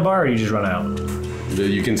stamina bar, or do you just run out?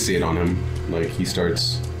 You can see it on him. Like his head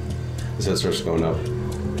starts going up.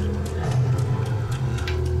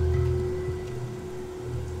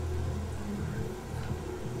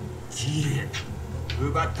 Kiryu,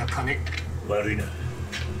 奪った金。悪いな。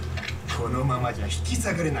このままじゃ引き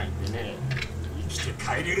下がれないんでね。生きて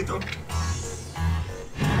帰れると。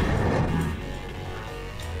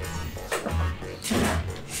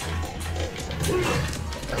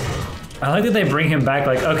I like that they bring him back.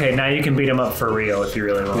 Like, okay, now you can beat him up for real if you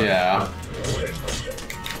really want. Yeah.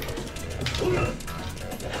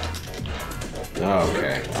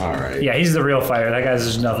 Okay, alright. Yeah, he's the real fighter. That guy's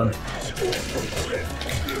just nothing.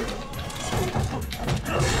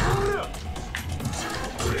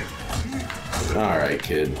 Alright,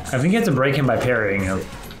 kid. I think you have to break him by parrying him.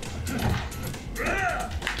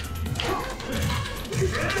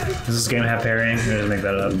 Does this game have parrying? Or did I make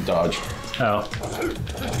that up? Dodge. Oh.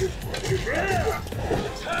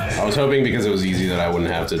 I was hoping because it was easy that I wouldn't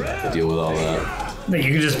have to deal with all that. That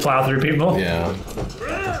you can just plow through people? Yeah.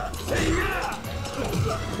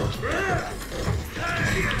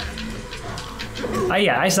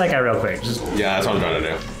 Yeah, ice that guy real quick. Just Yeah, that's what I'm trying to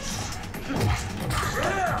do.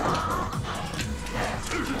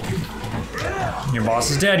 your boss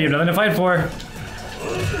is dead. You have nothing to fight for.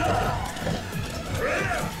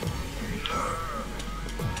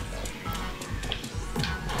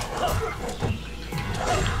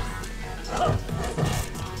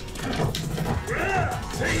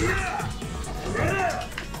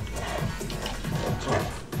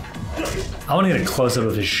 I want to get a close-up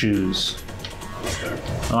of his shoes.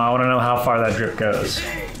 Oh, I want to know how far that drip goes.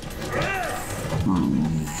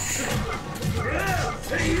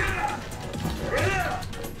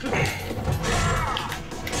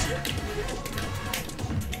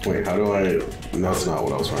 Wait, how do I... That's not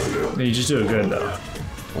what I was trying to do. You just do it good, though.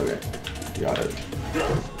 Okay, got it.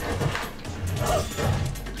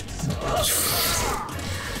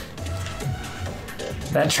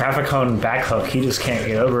 That traffic cone back hook, he just can't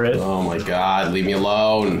get over it. Oh my god, leave me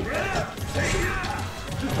alone.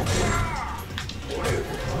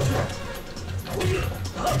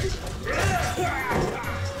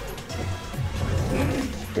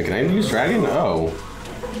 Wait, can I use dragon? Oh.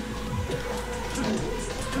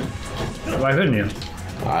 Why couldn't you?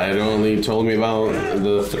 It only told me about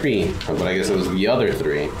the 3, but I guess it was the other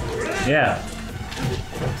 3. Yeah.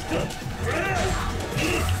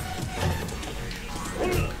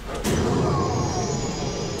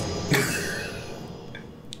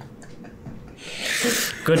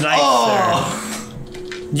 Good night,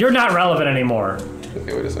 sir. You're not relevant anymore.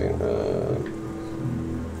 Okay, wait a second.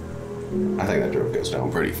 I think that drip goes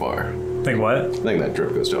down pretty far. Think what? I think that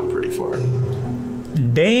drip goes down pretty far.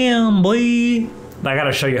 Damn, boy. I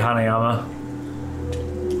gotta show you Hanayama.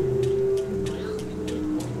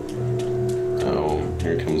 Oh,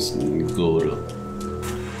 here comes Guru.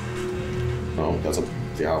 Oh, that's a...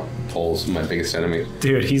 Yeah, Paul's my biggest enemy.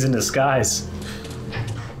 Dude, he's in disguise.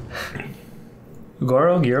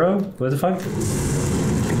 Goro? What the fuck?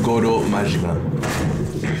 Goro Majima.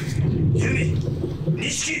 Yumi!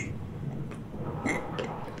 Nishiki!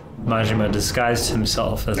 Majima disguised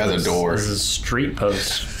himself as a door. As a street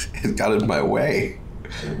post. It got in my way.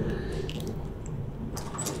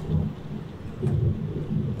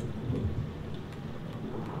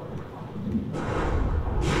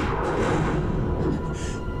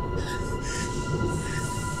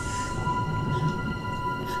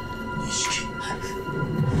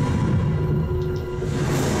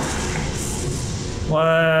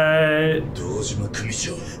 What? 堂島組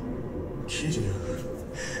長桐生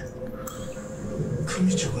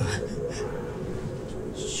組長が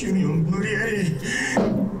弓を無理やり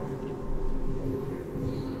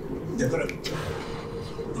だから撃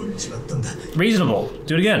っちまったんだ Reasonable.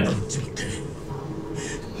 Do it again. 撃っちまって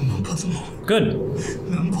何発も Good.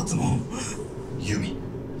 何発も弓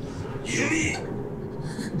お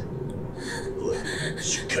い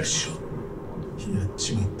しっかりしろやっ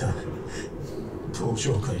ちまった東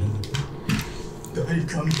上界の大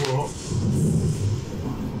官房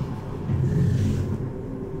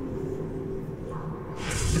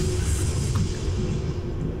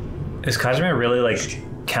Is Kazuma really like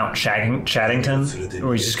Count Shaddington?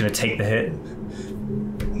 Or he's just gonna take the hit?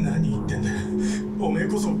 何言ってんだおめえ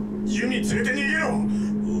こそ弓連れて逃げろお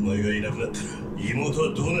前がいなくなったら妹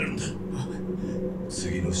はどうなるんだ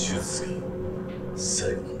次の手術が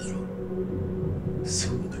最後なんだろう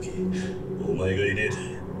その時お前がいねえで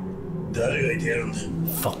誰がいてやるんだ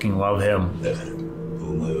Fucking love him. だから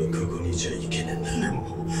お前はここにいちゃいけねえんだでも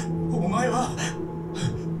お前は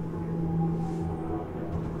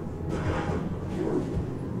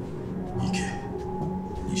行け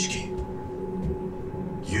錦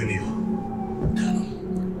弓を頼む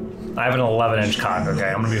I have an 11-inch cock,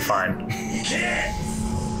 okay? I'm gonna be fine. 行け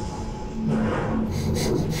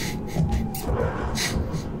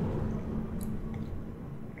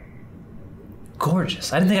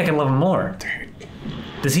Gorgeous. I didn't think I could love him more.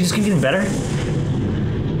 Does he just keep getting better? I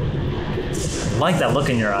like that look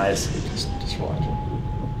in your eyes. Just watch.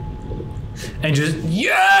 And just,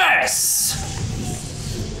 yes!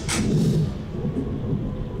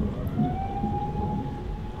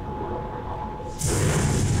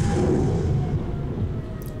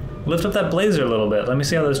 Lift up that blazer a little bit. Let me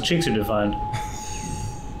see how those cheeks are defined.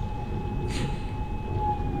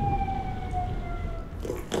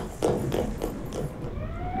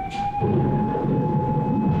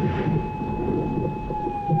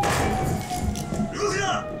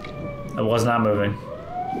 I was not moving.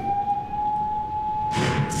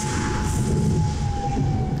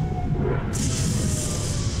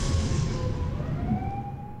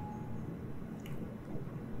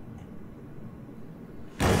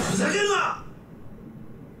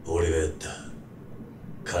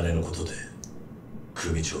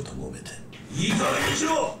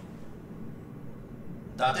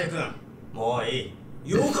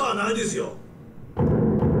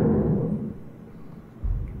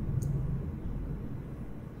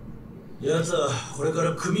奴はこれか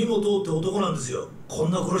ら組元って男なんですよ。こ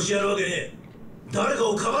んな殺しやるわけねえ。誰か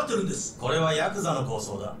をかばってるんです。これはヤクザの構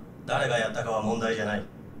想だ。誰がやったかは問題じゃない。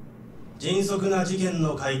迅速な事件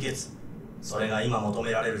の解決、それが今求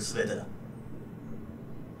められる全てだ。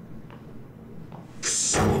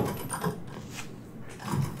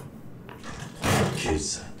刑事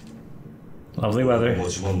さん、 Lovely weather. 持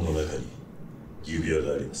ち物の中に指輪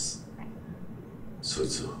があります。そい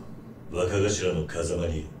つを若頭の風間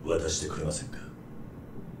に渡してくれませんか。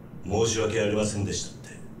申し訳ありませんでしたって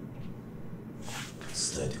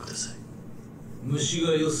伝えてください。虫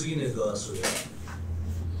が良すぎねえか、そりゃ。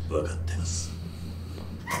分かってます。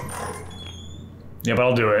 Yeah, but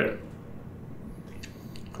I'll do it.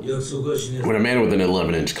 約束はしねえ。 When a man with an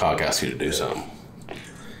 11-inch cock asks you to do something.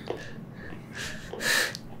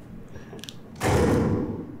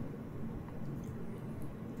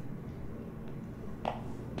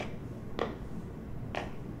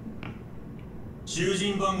 囚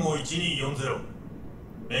人番号1240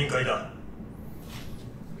面会だ。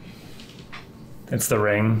 It's the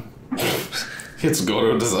ring. It's go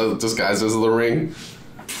to disguised as the ring.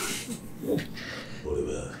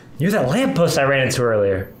 You're that lamppost I ran into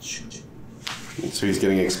earlier. So he's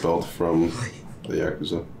getting expelled from the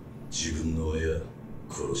Yakuza. 自分の親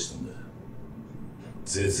殺したんだ。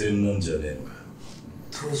絶縁なんじゃねえのか。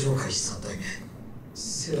東上会3代目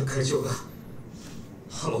世良会長が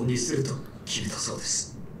破門にすると決めたそうで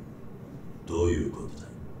す。どういうことだ。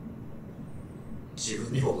自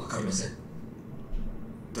分にも分かりません。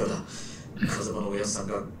ただ風間の親さん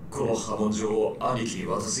がこの破門状を兄貴に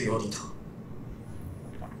渡すようにと。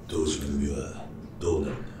同時の組はどうな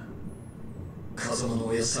るんだ。風間の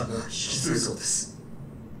親さんが引き継ぐそうです。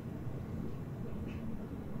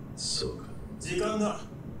そうか。時間だ。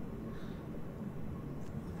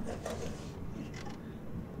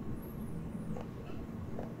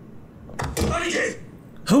兄貴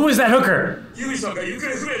Who was that hooker? ユミさんが行方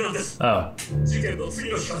不明なんです。 Oh. 事件の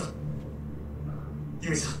次の日からユ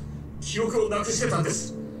ミさん記憶をなくしてたんで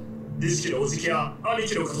す。錦のおじきや兄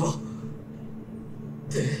貴のことも。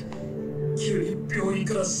で急に病院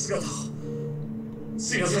から姿を。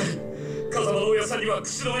すいません、風間の親さんには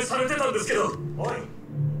口止めされてたんですけど。おい、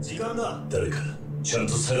時間だ。誰かちゃん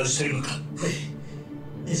と探してるのか。はい、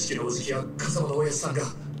錦のおじきや風間の親さんが。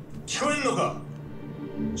聞こえんのか。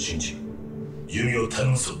新地、弓を頼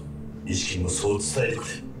むぞ。錦にもそう伝えてくれ。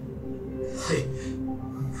はい、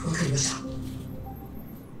わかりました。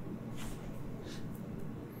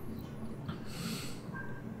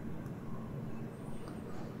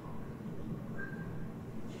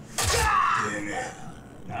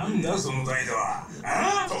なんだその態度は。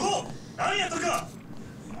ああ、そこ何やったか。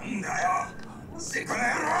なんだよ、せこな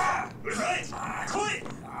野郎。うるさい、来い。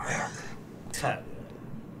た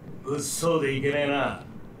物騒でいけねえな。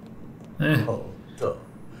ほんと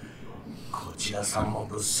こちらさんも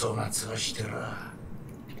物騒な面してる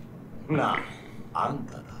な。あん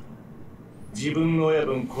ただ。自分の親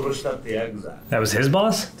分殺したってヤクザ。 That was his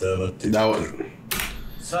boss? That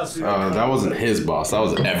wasn't his boss. That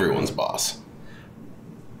was everyone's boss.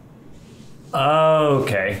 Oh,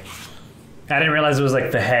 okay. I didn't realize it was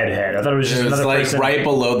like the head. I thought it was just It's another like person. right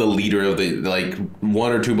below the leader of the, like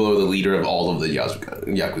one or two below the leader of all of the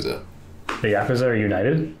Yakuza. The Yakuza are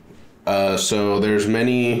united? So there's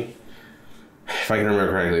many, if I can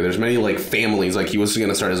remember correctly, there's many like families. Like he was going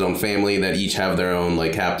to start his own family that each have their own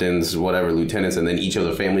like captains, whatever, lieutenants, and then each of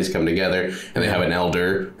the families come together and they have an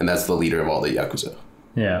elder, and that's the leader of all the Yakuza.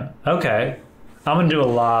 Yeah. Okay. I'm gonna do a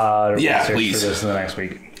lot of research please. for this in the next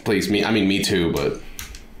week. Please, me too, but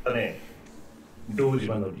堂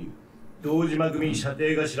島の竜、堂島組射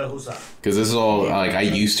程頭補佐。 because this is all like I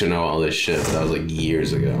used to know all this shit, but that was like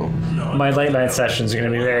years ago. My late night sessions are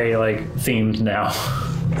gonna be very like themed now.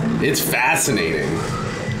 It's fascinating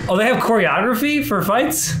Oh, they have choreography for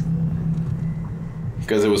fights?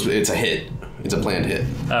 because it's a hit. It's a planned hit.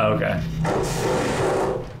 Oh, okay.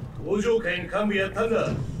 登場会の幹部やったん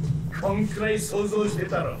だ。こんくらい想像して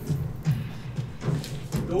たろ。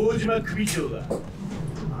堂島組長だ。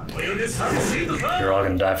あの世で寂しいとさ。 You're all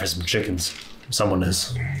gonna die for some chickens. Someone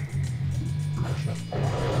is.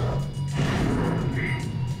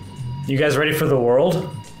 You guys ready for the world?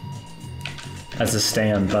 That's a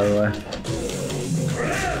stand, by the way.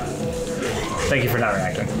 Thank you for not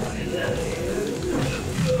reacting.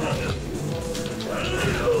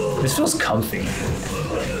 This feels comfy.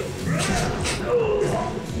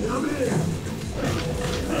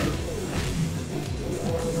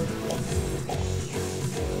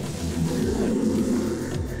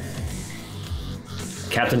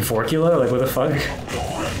 Captain Forkula? Like, what the fuck?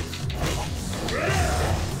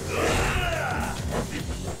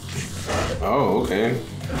 Oh, okay.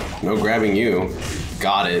 No grabbing you.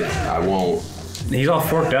 Got it. I won't. He's all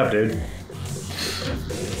forked up, dude.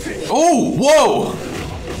 Oh, whoa!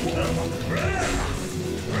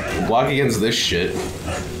 Block against this shit.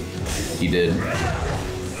 He did.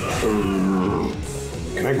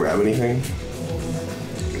 Can I grab anything?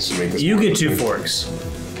 Just to make this You more get 2 interesting. forks.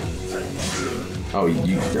 Oh,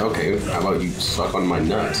 you okay? How about you suck on my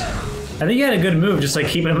nuts? I think you had a good move, just like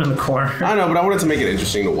keeping him in the corner. I know, but I wanted to make it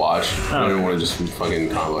interesting to watch. Oh. I didn't want to just fucking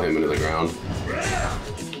combo him into the ground.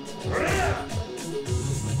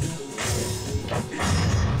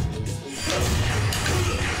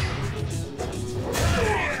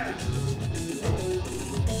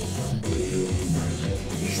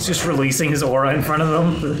 He's just releasing his aura in front of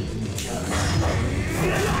them.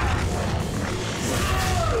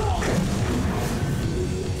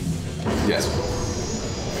 Yes.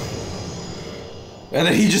 And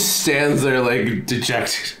then he just stands there like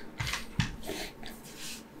dejected.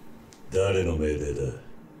 誰の命令だ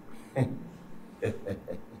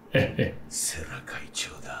世良会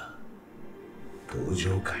長だ登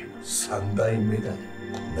場会の3代目だ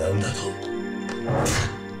なんだと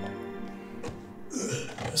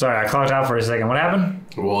Sorry, I clocked out for a second. What happened?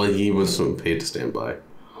 Well, he was paid to stand by.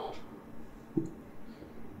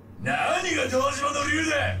 何が堂島の理由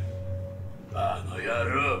だ。あの野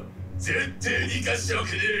郎絶対に生かしてお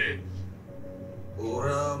けねえ。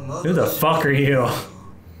俺はま Who the fuck are you?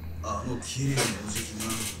 あの綺麗なおじき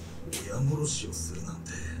が親殺しをするなん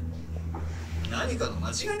て何かの間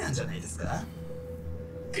違いなんじゃないですか。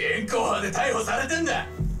現行犯で逮捕されてんだ。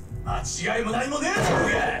間違いも何もねえ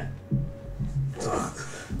とか。った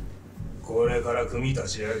くこれから組立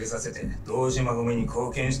ち上げさせて堂島組に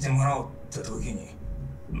貢献してもらおうって時に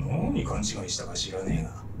何勘違いしたか知らねえ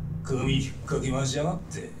が組引っかき回しやがっ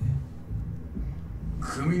て。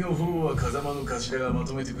組の方は風間の頭がま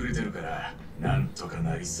とめてくれてるからなんとか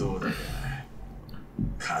なりそうだが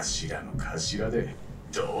頭の頭で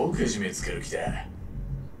どうけじめつける気だ。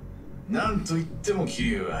なんと言っても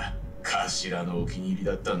桐生は頭のお気に入り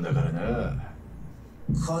だったんだからな。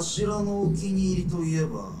頭のお気に入りといえ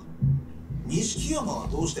ば錦山は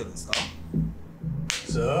どうしてるんですか。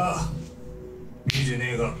さあ見て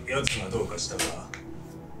ねえが奴がどうかしたか。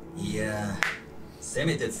いやせ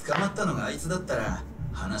めて捕まったのがあいつだったら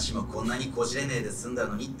話もこんなにこじれねえで済んだ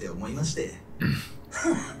のにって思いまして。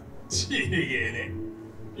ちげえね。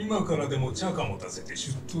今からでも茶か持たせて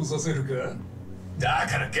出頭させるか。だ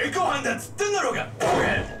から現行犯だっつってんだろうが。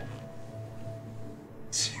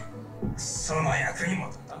その役にも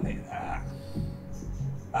立たねえ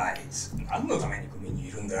な。あいつ何のために組に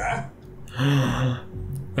いるんだ。 Are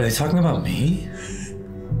they talking about me?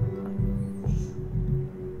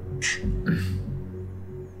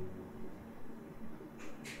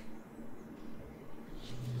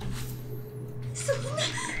 そんな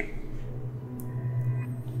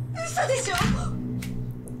嘘でしょ。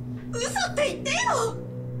嘘って言っていいの。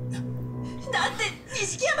だって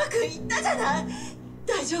錦山君言ったじゃない。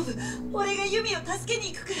大丈夫、俺がユミを助け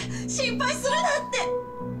に行くから心配するなって。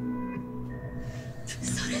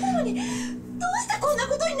それなのにどうしてこんな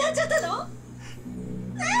ことになっちゃったの。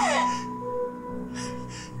ね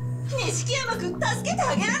え、錦山君助けて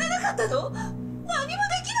あげられなかったの。何もで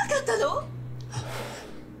きなかったの。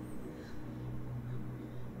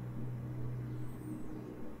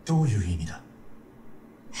どういう意味だ。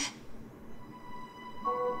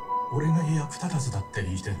俺が役立たずだって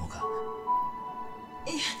言いてんのか。い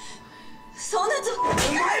や、そんなつ。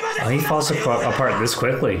 Oh, he falls apart this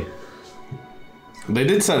quickly. They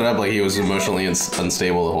did set it up like he was emotionally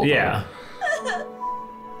unstable the whole time. Yeah.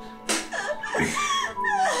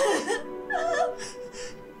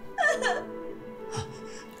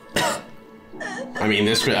 I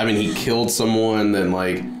mean, he killed someone, then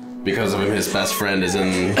like because of him, his best friend is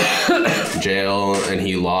in jail, and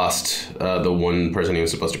he lost the one person he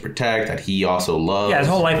was supposed to protect that he also loved. Yeah, his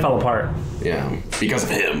whole life fell apart. Yeah, because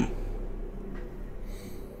of him.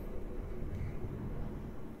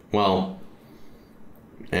 Well,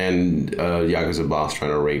 and Yakuza boss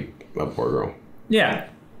trying to rape a poor girl. Yeah.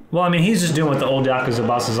 Well, I mean, he's just doing what the old Yakuza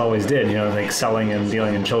bosses always did, you know, like selling and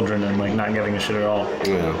dealing in children and like not giving a shit at all.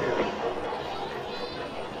 Yeah.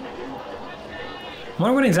 I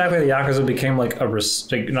wonder when exactly the Yakuza became like a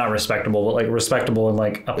not respectable, but like respectable in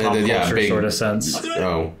like a pop culture big, sort of sense.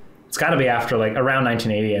 Oh. It's got to be after like around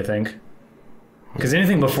 1980, I think. Because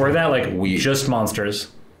anything before that, like just monsters.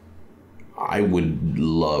 I would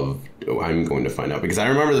love. I'm going to find out because I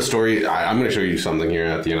remember the story. I'm going to show you something here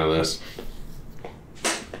at the end of this.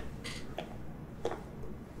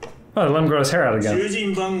 Oh, let him grow his hair out again. 囚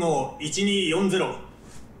人番号1240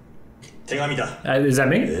手紙だ。 Is that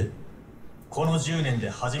me? この10年で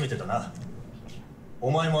初めてだな。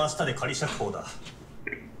お前も明日で仮釈放だ。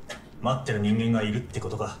待ってる人間がいるってこ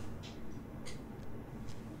とか。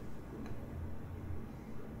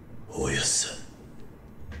おやっさ。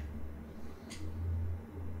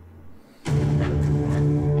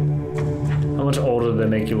 How much older did they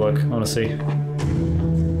make you look? I want to see. I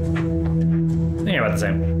think you're about the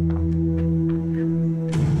same.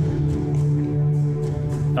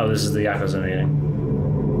 Oh, this is the Yakuza meeting.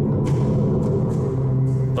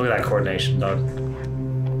 Look at that coordination, dog.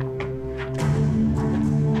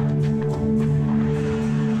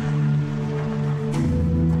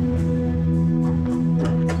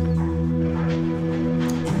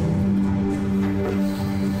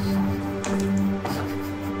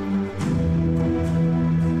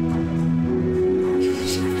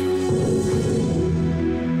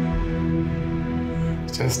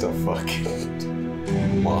 Just a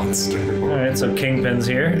fucking monster. Alright, some kingpins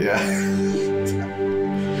here. Yeah.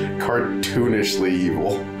 Cartoonishly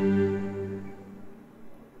evil.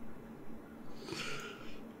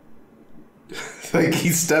 Like, he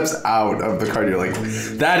steps out of the car and you're like,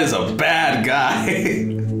 that is a bad guy.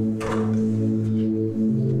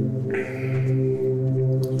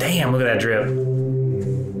 Damn, look at that drip.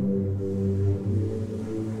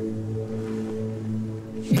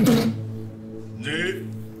 De,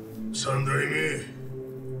 三代目。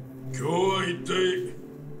今日は一体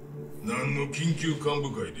何の緊急幹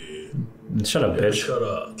部会で Shut up, bitch. か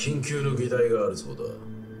ら緊急の議題があるそうだ。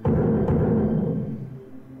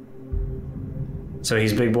 So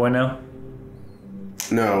he's big boy now?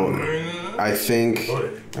 No, I think.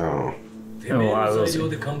 Oh. てめえの裁量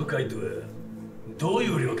で幹部会とはどうい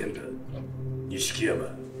う了見だ、錦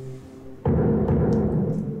山。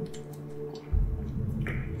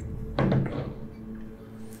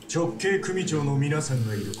直系組長の皆さん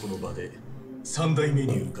がいるこの場で3代目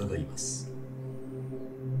に伺います。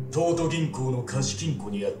東都銀行の貸金庫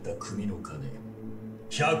にあった組の金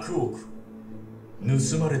100億盗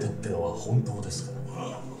まれたってのは本当ですか？お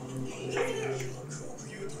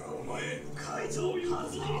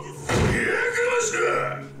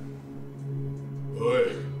い、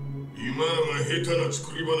今のが下手な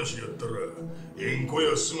作り話やったら縁故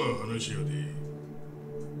やすまん話やで。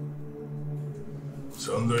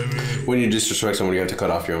3代目。 When you disrespect someone, you have to cut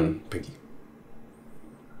off your own pinky.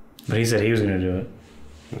 But he said he was gonna do it.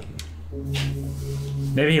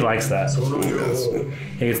 Maybe he likes that.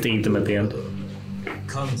 He gets to eat them at the end.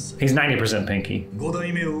 He's 90% pinky. 5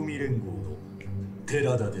代目近江連合の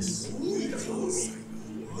寺田です。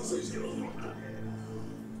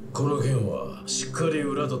この件はしっかり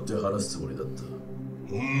裏取って話すつもりだった。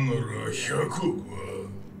ほんなら100億は。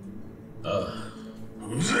ああ。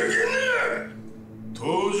ふざけんな！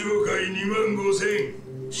登場会2万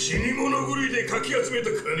5000死に物狂いでかき集めた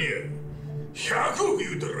金や。100億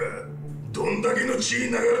言うたらどんだけの血流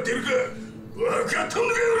れてるか分かっとん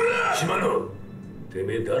のかよ俺ら。島野、て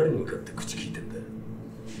めえ誰に向かって口聞いてんだ。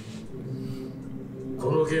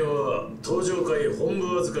この件は登場会本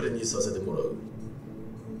部預かりにさせてもらう。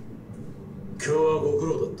今日はご苦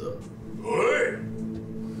労だった。おい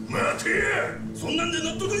待てや、そんなんで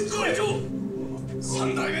納得いくか会長。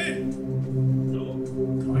3代目。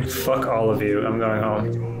 Fuck all of you. I'm going home.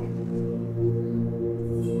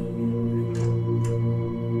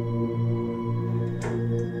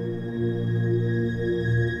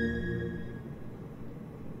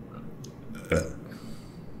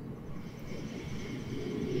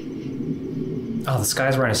 Oh, this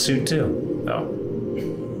guy's wearing a suit too. Oh.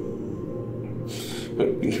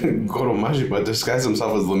 Goro Majima disguised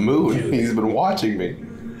himself as the moon. He's been watching me.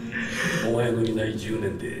 お前のいない10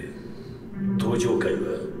年で登場会は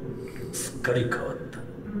すっかり変わった。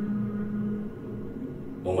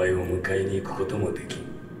お前を迎えに行くこともできん。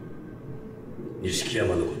錦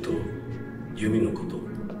山のこと、ユミのこと。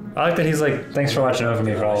I like that he's like, thanks for watching over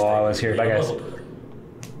me for all while I was here. Bye, guys.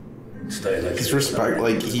 He's respect,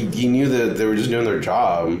 like he knew that they were just doing their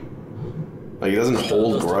job. Like, he doesn't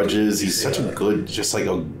hold grudges. He's such a good, just like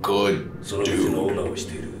a good その店のオー dude. ナーをし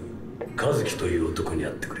ている和樹という男に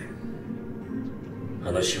会ってくれ。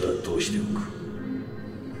話は通しておく。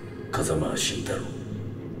風間慎太郎。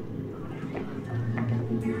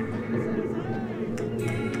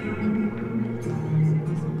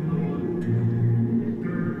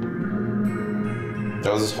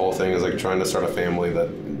That was his whole thing, is like trying to start a family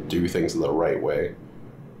that do things the right way.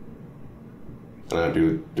 And I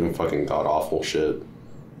do fucking god awful shit.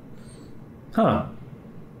 Huh.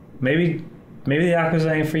 Maybe the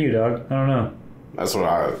Yakuza ain't for you, dog. I don't know. That's what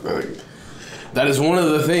I think. That is one of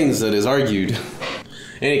the things that is argued.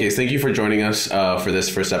 In any case, thank you for joining us for this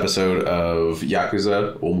first episode of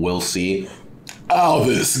Yakuza. We'll see how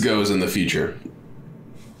this goes in the future.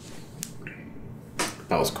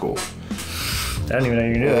 That was cool. I didn't even know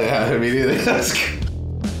you knew that. Yeah, I mean, that's